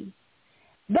lucky.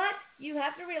 But you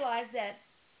have to realize that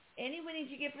any winnings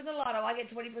you get from the lotto, I get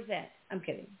 20%. I'm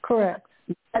kidding. Correct.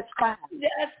 That's fine.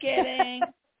 Just kidding.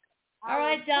 All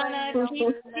right, Donna,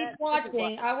 keep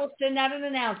watching. I will send out an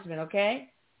announcement, okay?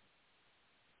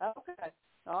 Okay.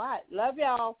 All right. Love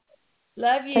y'all.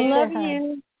 Love you. Love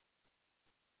you.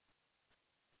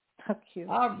 How cute.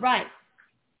 All right.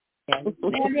 Now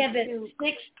we have the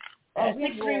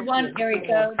 631 area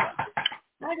code.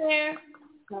 Hi there.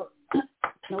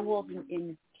 No walking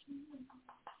in.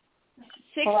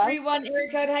 631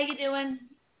 area code. How you doing?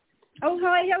 Oh,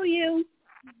 hi. How are you?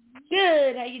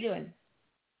 Good. How you doing?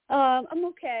 I'm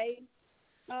okay.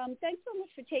 Thanks so much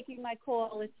for taking my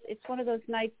call. It's one of those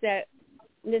nights that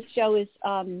this show is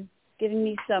giving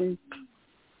me some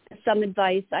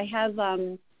advice. I have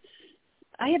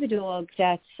a dog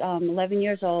that's 11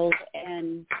 years old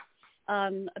and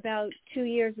about 2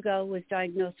 years ago was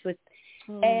diagnosed with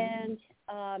and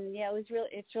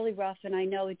it's really rough, and I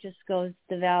know it just goes,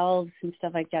 the valves and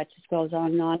stuff like that just goes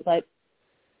on and on. But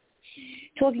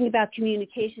talking about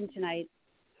communication tonight,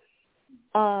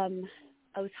 I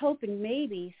was hoping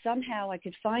maybe somehow I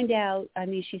could find out. I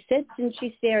mean, she sits and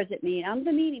she stares at me, and I'm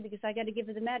the meanie because I got to give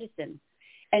her the medicine.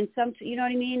 And you know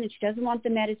what I mean? And she doesn't want the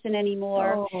medicine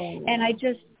anymore. Oh. And I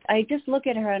just look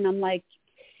at her and I'm like,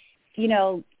 did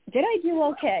I do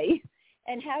okay?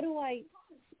 And how do I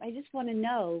just want to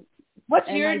know. What's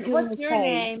your name?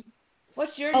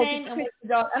 What's your name and what's the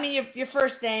dog? I mean, your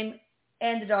first name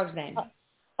and the dog's name.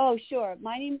 Oh, sure.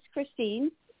 My name is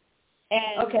Christine,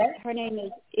 and her name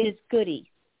is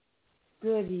Goody.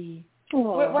 Goody.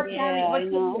 Oh, what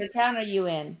town are you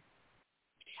in?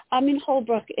 I'm in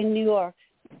Holbrook in New York.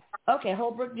 Okay,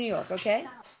 Holbrook, New York. Okay.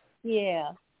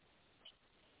 Yeah.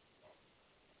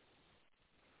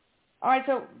 All right.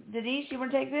 So, Denise, you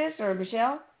want to take this, or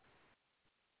Michelle?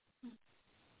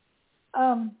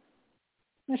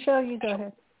 Michelle, you go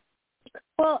ahead.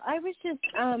 Well, I was just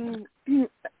let me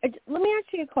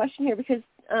ask you a question here because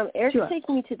Erik's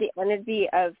taking me to the energy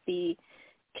of the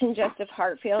congestive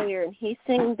heart failure, and he's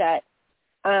saying that.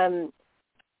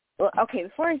 Okay,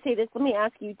 before I say this, let me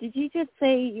ask you: did you just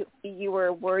say you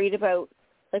were worried about,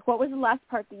 like, what was the last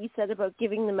part that you said about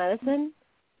giving the medicine?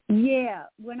 Yeah,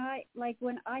 when I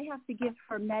have to give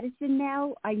her medicine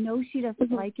now, I know she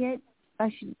doesn't like it.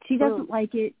 She doesn't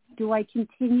like it. Do I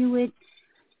continue it?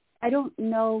 I don't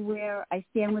know where I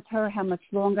stand with her, how much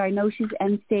longer. I know she's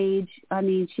end stage. I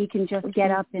mean, she can just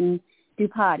get up and do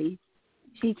potty.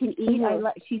 She can eat.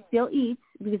 She still eats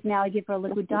because now I give her a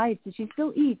liquid diet, so she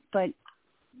still eats. But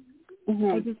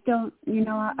I just don't,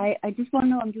 I just want to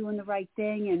know I'm doing the right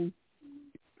thing. And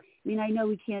I mean, I know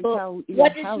we can't tell.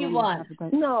 What does she want?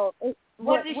 No.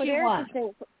 What does she want?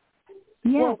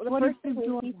 Yeah.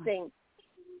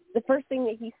 The first thing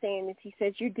that he's saying is he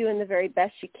says you're doing the very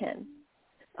best you can.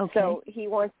 Okay. So he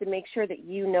wants to make sure that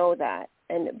you know that,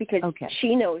 and because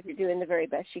she knows you're doing the very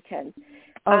best she can.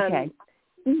 Okay.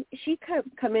 She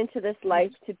come into this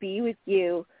life to be with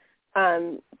you,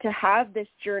 to have this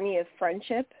journey of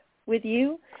friendship with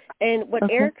you. And what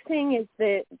Erik's saying is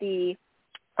that the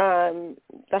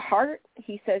heart,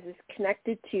 he says, is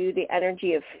connected to the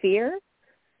energy of fear,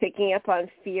 picking up on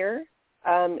fear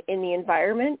in the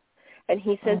environment. And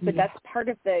he says, but that's part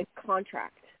of the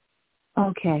contract.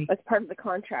 Okay. That's part of the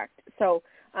contract. So,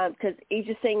 because he's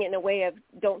just saying it in a way of,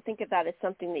 don't think of that as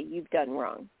something that you've done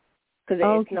wrong. Because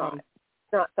it's not.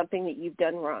 It's not something that you've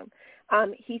done wrong.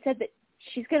 He said that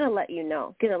she's going to let you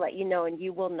know. And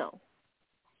you will know.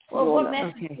 Well, what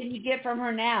message can you get from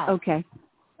her now? Okay.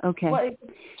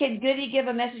 Can Goody give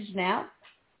a message now?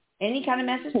 Any kind of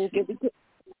message?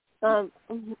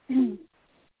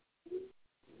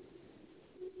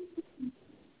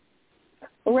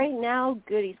 Right now,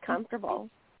 Goody's comfortable.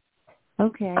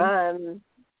 Okay.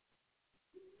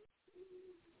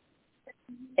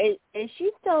 Is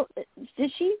she still?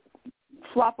 Does she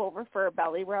flop over for a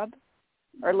belly rub,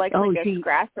 or like a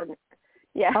scratch?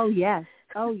 Yeah. Oh yes.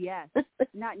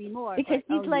 Not anymore. Because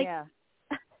she's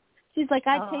she's like,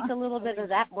 I'd take a little bit of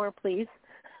that more, please.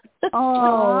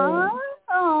 Oh,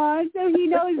 so he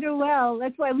knows her well.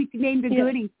 That's why we named her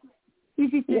Goody.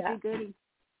 She's such a Goody.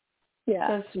 Yeah,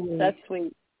 so sweet. That's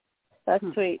sweet. That's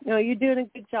sweet. No, you're doing a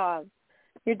good job.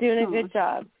 You're doing a good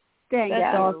job. Thank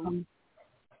That's you. awesome.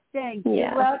 Thank you.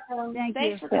 Yeah. You're welcome. Thank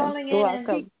Thanks you. for calling in. You're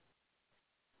welcome.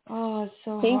 Oh, it's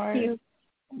so Thank hard. you.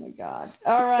 Oh, my God.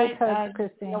 All right.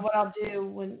 Christine. You know what I'll do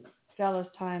when Stella's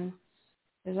time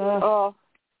is up. Oh.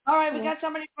 All right, we got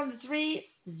somebody from the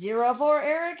 304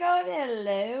 Erica.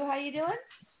 Hello. How you doing?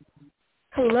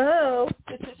 Hello.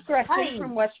 This is Gretchen Hi.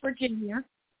 from West Virginia.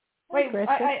 Wait,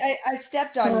 I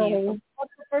stepped on you.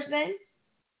 What's the first name?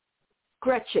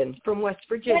 Gretchen from West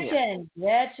Virginia.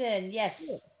 Gretchen, yes.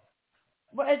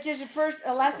 Well, is your first,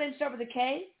 last name start with a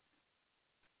K?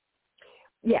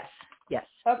 Yes.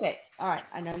 Okay, all right.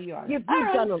 I know you are. You've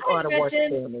done a lot of work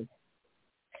for me.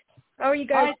 How are you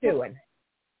guys doing?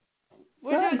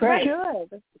 We're doing great.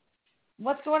 Good.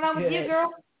 What's going on with you,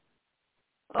 girl?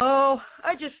 Oh,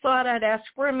 I just thought I'd ask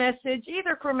for a message,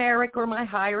 either from Erik or my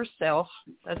higher self.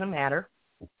 Doesn't matter.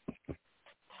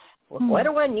 Well, what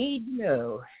do I need to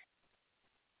know?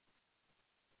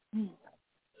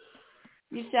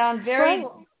 You sound very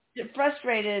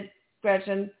frustrated,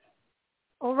 Gretchen.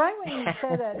 Well, right when you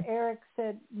said that, Erik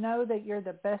said, know that you're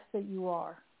the best that you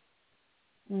are.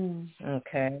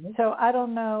 Okay. So I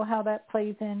don't know how that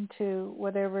plays into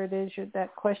whatever it is,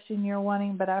 that question you're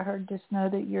wanting, but I heard just know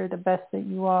that you're the best that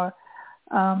you are.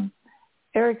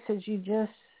 Erik says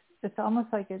it's almost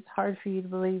like it's hard for you to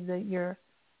believe that you're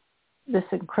this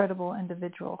incredible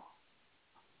individual.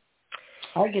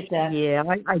 I get that. Yeah,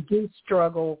 I do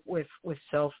struggle with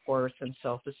self-worth and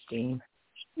self-esteem.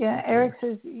 Yeah, Erik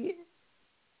says, he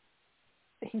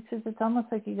says it's almost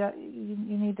like you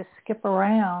need to skip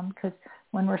around, because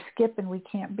when we're skipping, we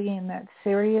can't be in that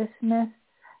seriousness.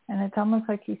 And it's almost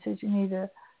like he says you need to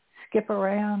skip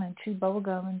around and chew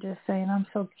bubblegum and just saying, I'm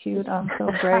so cute, I'm so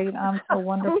great, I'm so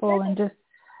wonderful, and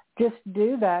just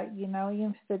do that, even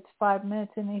if it's 5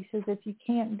 minutes. And he says if you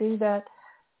can't do that,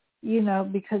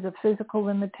 because of physical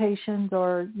limitations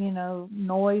or,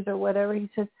 noise or whatever, he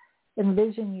says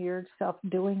envision yourself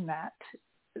doing that,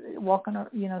 walking,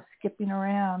 skipping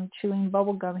around, chewing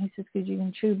bubble gum. He says, because you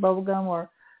can chew bubble gum or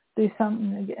do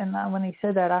something. And when he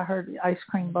said that, I heard ice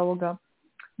cream bubble gum.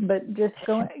 But just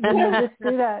go, just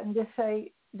do that and just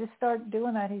start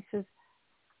doing that. He says,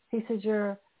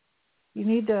 you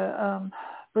need to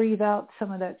breathe out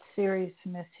some of that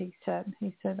seriousness. He said,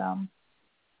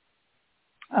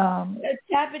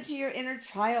 tap into your inner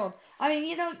child. I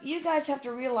mean, you guys have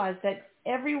to realize that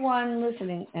everyone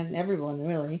listening, and everyone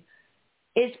really,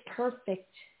 is perfect.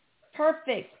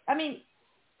 Perfect. I mean,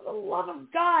 for the love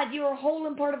of God, you are a whole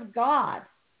and part of God.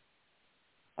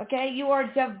 Okay? You are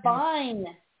divine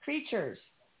creatures.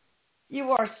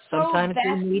 You are so sometimes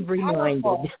vastly we need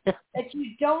reminded that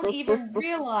you don't even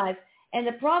realize. And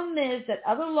the problem is that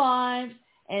other lives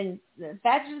and the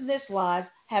factors of this life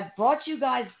have brought you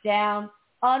guys down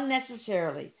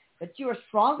unnecessarily. But you are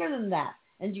stronger than that.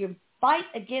 And you fight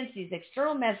against these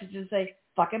external messages and say,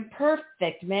 fucking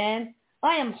perfect, man.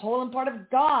 I am whole and part of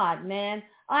God, man.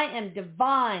 I am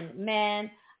divine, man.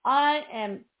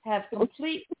 I have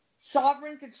complete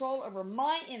sovereign control over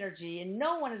my energy, and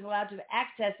no one is allowed to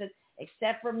access it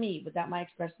except for me without my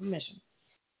express permission.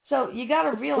 So you got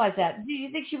to realize that. Do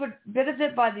you think she would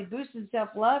benefit by the boost in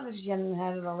self-love if she hadn't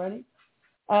had it already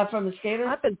from the skater?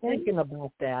 I've been thinking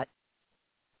about that.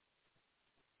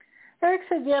 Erik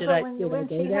said, yeah, Should but I when go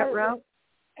she that route?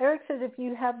 Erik says if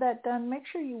you have that done, make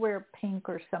sure you wear pink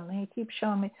or something. He keeps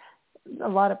showing me a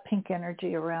lot of pink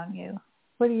energy around you.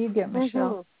 What do you get,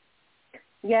 Michelle?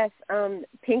 Mm-hmm. Yes,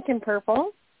 pink and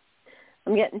purple.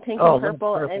 I'm getting pink and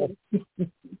purple. And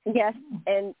yes,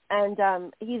 and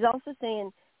he's also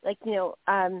saying,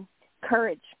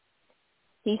 courage.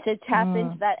 He said tap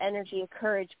into that energy of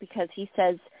courage, because he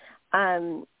says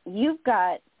you've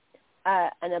got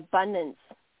an abundance,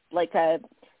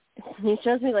 he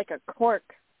shows me like a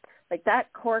cork, like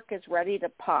that cork is ready to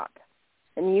pop,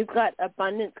 and you've got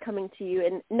abundance coming to you.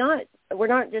 And we're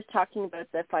not just talking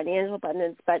about the financial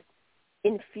abundance, but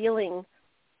in feeling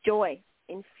joy,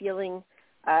 in feeling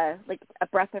like a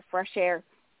breath of fresh air.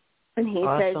 And he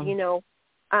says,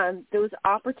 those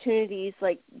opportunities,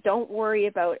 don't worry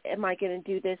about, am I going to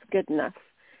do this good enough?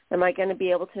 Am I going to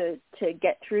be able to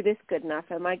get through this good enough?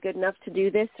 Am I good enough to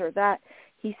do this or that?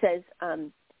 He says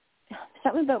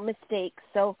something about mistakes.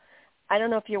 So I don't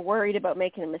know if you're worried about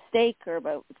making a mistake or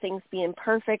about things being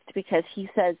perfect, because he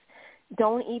says,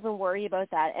 don't even worry about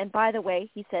that. And by the way,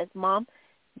 he says, Mom,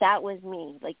 that was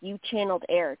me. You channeled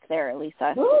Erik there,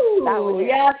 Lisa. Ooh,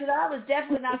 yeah, because I was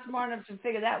definitely not smart enough to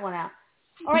figure that one out.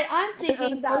 All right, I'm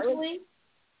thinking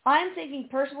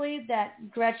personally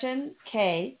that Gretchen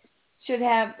K should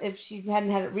have, if she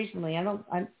hadn't had it recently, I don't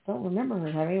remember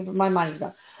her having it, but my mind is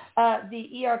gone.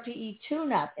 the ERPE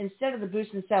tune-up instead of the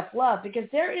Boost in Self-Love, because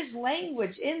there is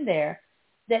language in there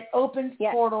that opens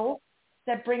portals,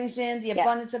 that brings in the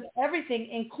abundance of everything,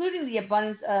 including the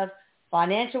abundance of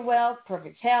financial wealth,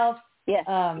 perfect health,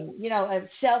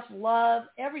 self-love,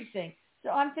 everything. So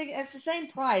I'm thinking it's the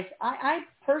same price. I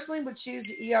personally would choose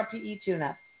the ERPE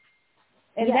tune-up.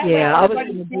 And that way I was going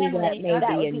to do that maybe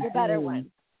that would in be the better June.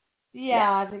 one.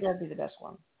 Yeah, I think that'd be the best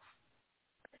one.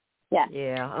 Yeah.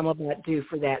 Yeah, I'm about due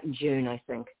for that in June, I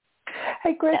think.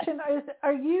 Hey, Gretchen,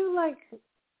 are you like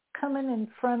coming in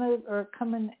front of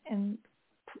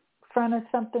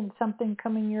something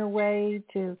coming your way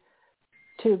to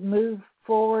move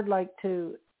forward, like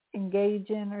to engage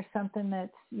in, or something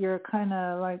that's you're kind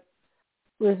of like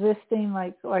resisting,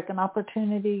 like an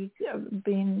opportunity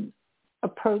being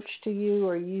approached to you,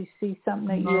 or you see something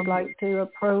that you would like to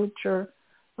approach or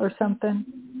something?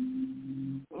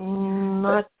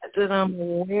 Not that I'm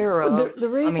aware of. The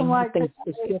reason why,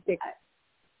 specific.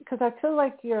 Because I feel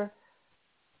like you're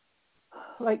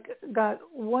like got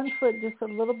one foot just a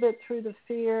little bit through the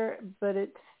fear, but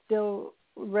it's still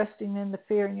resting in the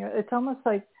fear, and it's almost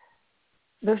like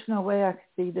there's no way I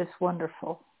could be this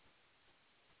wonderful.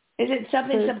 Is it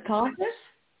something subconscious?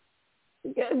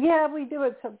 Yeah, we do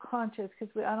it subconscious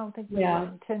because I don't think we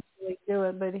intentionally do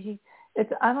it, but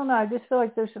I don't know. I just feel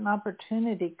like there's an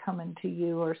opportunity coming to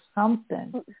you or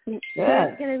something.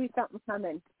 There's going to be something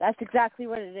coming. That's exactly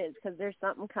what it is, because there's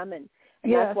something coming.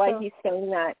 And that's why he's saying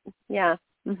that. Yeah.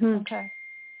 Mm-hmm. Okay.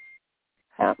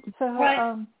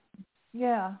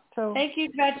 Yeah. So, So thank you,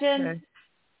 Gretchen. Okay.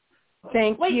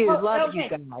 Thank you. Love you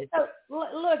guys. So,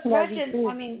 look, Gretchen,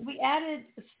 I mean, we added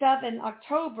stuff in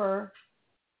October,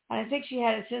 and I think she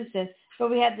had it since then, but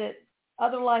we had the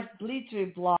Other Life Bleed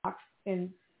Through block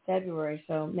in February,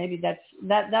 so maybe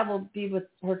that will be with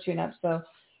her tune-up. So,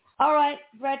 all right,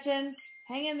 Gretchen,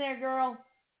 hang in there, girl.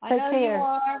 I know you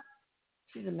are.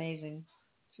 She's amazing.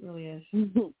 She really is.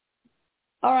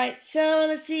 All right, so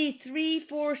let's see,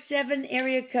 347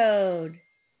 area code.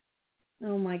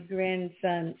 Oh, my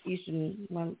grandson, Easton,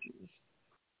 is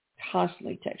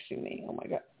constantly texting me. Oh, my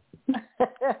God.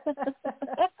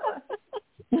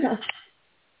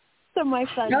 So my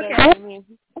son does me.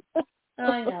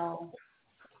 I know.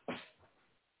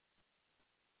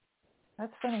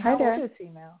 That's funny. Hi there. How old is he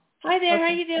now? Hi there.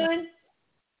 How you doing?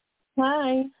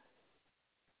 Hi.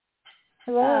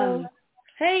 Hello.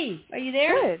 Hey, are you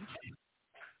there? Good.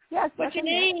 Yes. What's your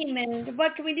name and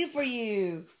what can we do for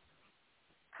you?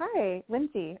 Hi,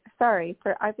 Lindsay. Sorry,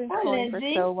 I've been calling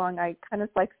Lindsay. for so long. I kind of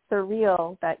like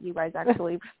surreal that you guys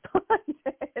actually responded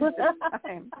this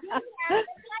time.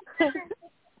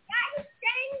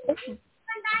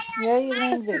 Yeah,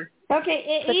 Lindsay.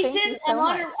 Okay, Ethan, I'm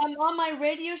on my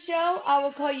radio show. I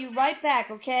will call you right back,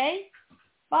 okay?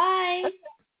 Bye. Oh,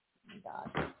 my God.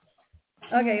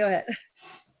 Okay, go ahead.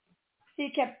 He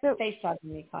kept FaceTiming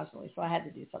me constantly, so I had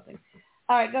to do something.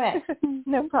 All right, go ahead.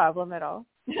 No problem at all.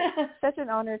 Such an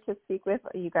honor to speak with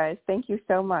you guys. Thank you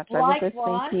so much. I was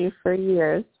listening to you for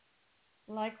years.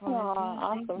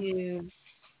 Likewise. Thank you.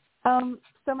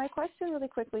 So my question really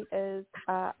quickly is,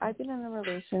 I've been in a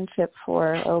relationship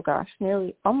for,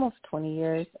 nearly almost 20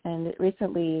 years, and it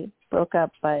recently broke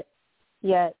up, but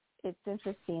yet it's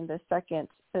interesting, the second,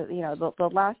 the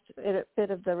last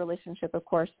bit of the relationship, of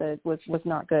course, that was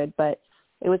not good, but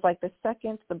it was like the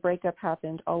second the breakup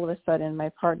happened, all of a sudden my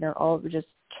partner just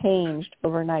changed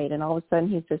overnight, and all of a sudden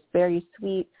he's this very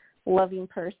sweet, loving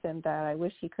person that I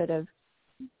wish he could have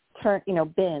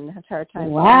been the entire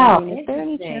time. Wow. Is there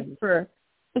any chance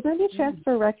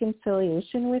for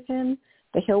reconciliation with him,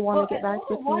 that he'll want to get back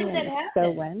with me, and so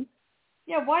when?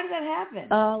 Yeah, why did that happen?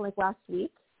 Like last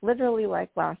week. Literally like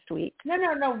last week. No.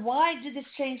 Why did this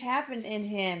change happen in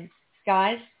him,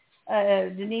 guys?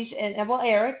 Denise and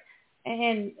Erik,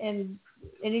 and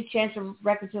any chance of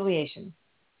reconciliation?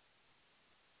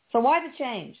 So why the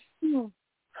change?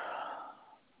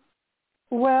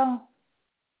 Well,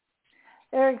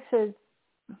 Erik says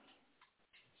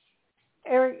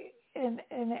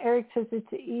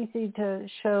it's easy to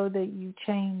show that you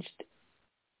changed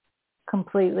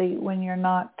completely when you're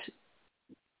not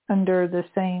under the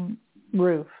same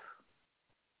roof.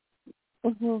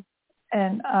 Mm-hmm.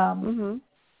 And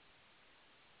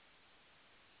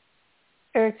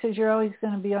Erik says you're always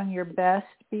going to be on your best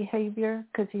behavior,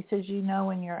 because he says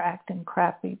when you're acting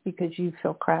crappy because you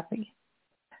feel crappy.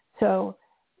 So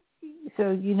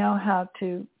you know how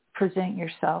to present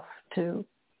yourself to.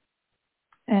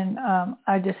 And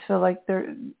I just feel like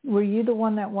were you the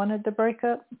one that wanted the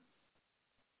breakup?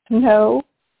 No,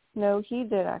 he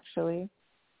did actually.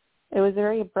 It was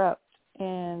very abrupt,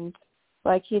 and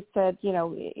like he said, you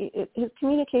know, his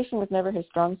communication was never his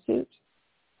strong suit.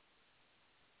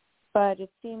 But it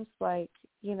seems like,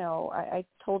 you know, I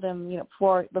told him, you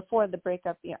know, before the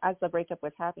breakup, you know, as the breakup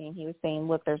was happening, he was saying,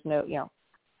 look, there's no, you know,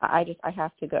 I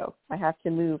have to go. I have to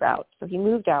move out. So he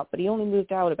moved out, but he only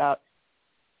moved out about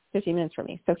 15 minutes from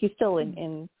me. So he's still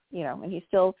in you know, and he's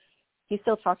still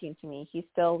talking to me. He's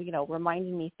still, you know,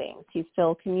 reminding me things. He's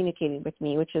still communicating with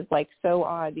me, which is like so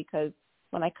odd, because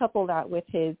when I couple that with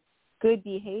his good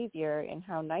behavior and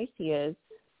how nice he is,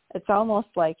 it's almost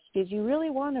like, did you really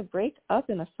want to break up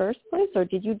in the first place, or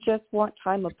did you just want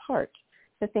time apart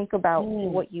to think about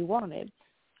what you wanted?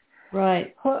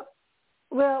 Right.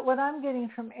 Well, what I'm getting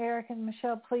from Erik, and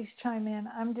Michelle, please chime in.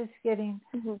 I'm just getting,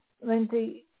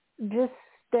 Lindsay, just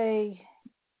stay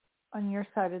on your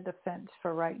side of the fence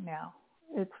for right now.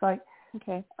 It's like,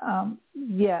 okay,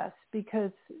 yes,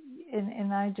 because,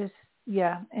 and I just,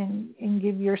 and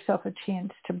give yourself a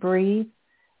chance to breathe,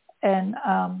 and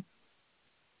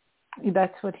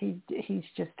that's what he's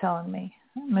just telling me.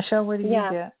 Michelle, what do you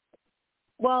get?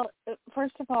 Well,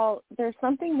 first of all, there's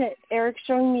something that Erik's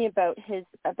showing me about his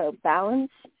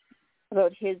balance,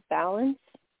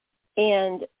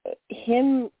 and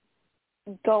him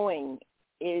going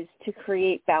is to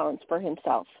create balance for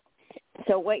himself.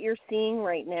 So what you're seeing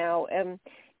right now,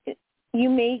 you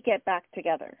may get back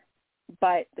together,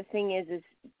 but the thing is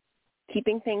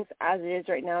keeping things as it is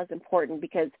right now is important,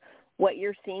 because what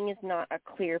you're seeing is not a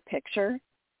clear picture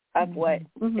of what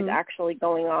is actually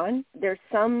going on. There's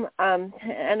some,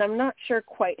 and I'm not sure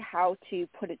quite how to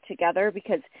put it together,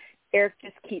 because Erik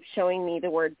just keeps showing me the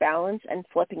word balance and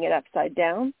flipping it upside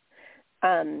down.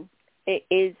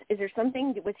 Is there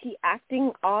something, was he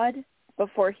acting odd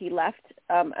before he left,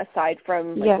 aside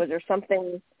from, like, was there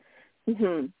something,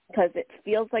 because it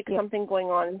feels like something going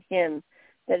on in him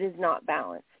that is not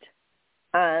balanced.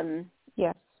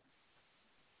 Yes.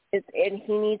 And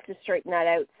he needs to straighten that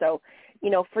out. So, you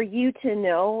know, for you to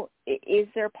know, is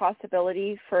there a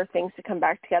possibility for things to come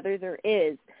back together? There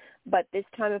is, but this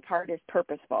time apart is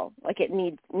purposeful. Like, it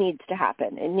needs to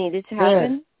happen. It needed to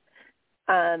happen.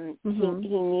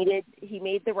 He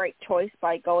made the right choice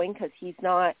by going, because it's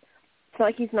not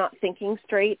like he's not thinking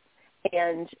straight,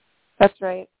 and that's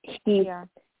right. He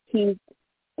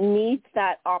needs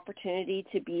that opportunity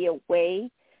to be away,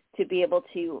 to be able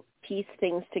to piece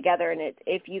things together. And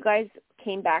if you guys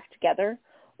came back together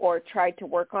or tried to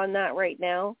work on that right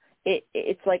now,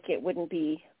 it's like it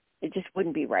just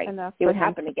wouldn't be right. It would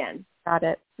happen again. Got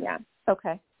it. Yeah.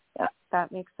 Okay. Yeah,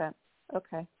 that makes sense.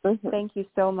 Okay. Thank you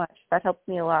so much. That helps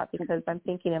me a lot, because I'm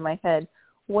thinking in my head,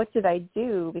 what did I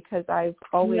do? Because I've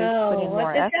always put in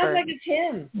more effort. It sounds like it's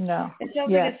him. No. It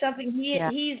sounds like it's something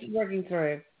he's working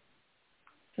through.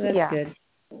 So that's good.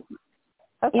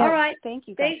 Okay. All right. Thank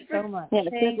you guys so much.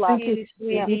 Thank you,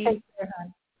 sweetie.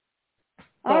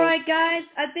 All right, guys.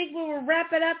 I think we will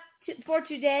wrap it up for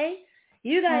today.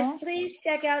 You guys, please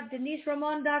check out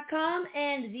DeniseRamon.com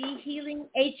and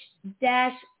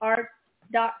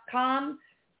thehealing-art.com,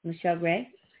 Michelle Gray.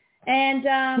 And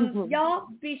y'all,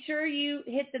 be sure you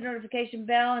hit the notification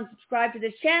bell and subscribe to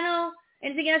this channel.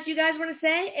 Anything else you guys want to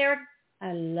say? Erik,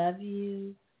 I love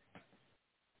you.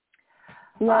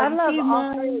 I love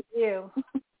all three of you.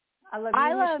 I love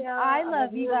you, Michelle. I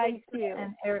love you guys too.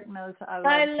 And Erik knows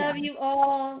I love you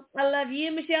all. I love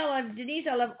you, Michelle. I love Denise.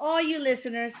 I love all you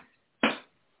listeners.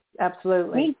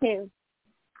 Absolutely. Me too.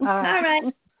 All right.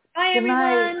 Bye,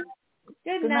 everyone.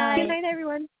 Good night. Good night,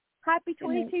 everyone. Happy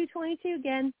 2222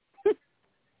 again.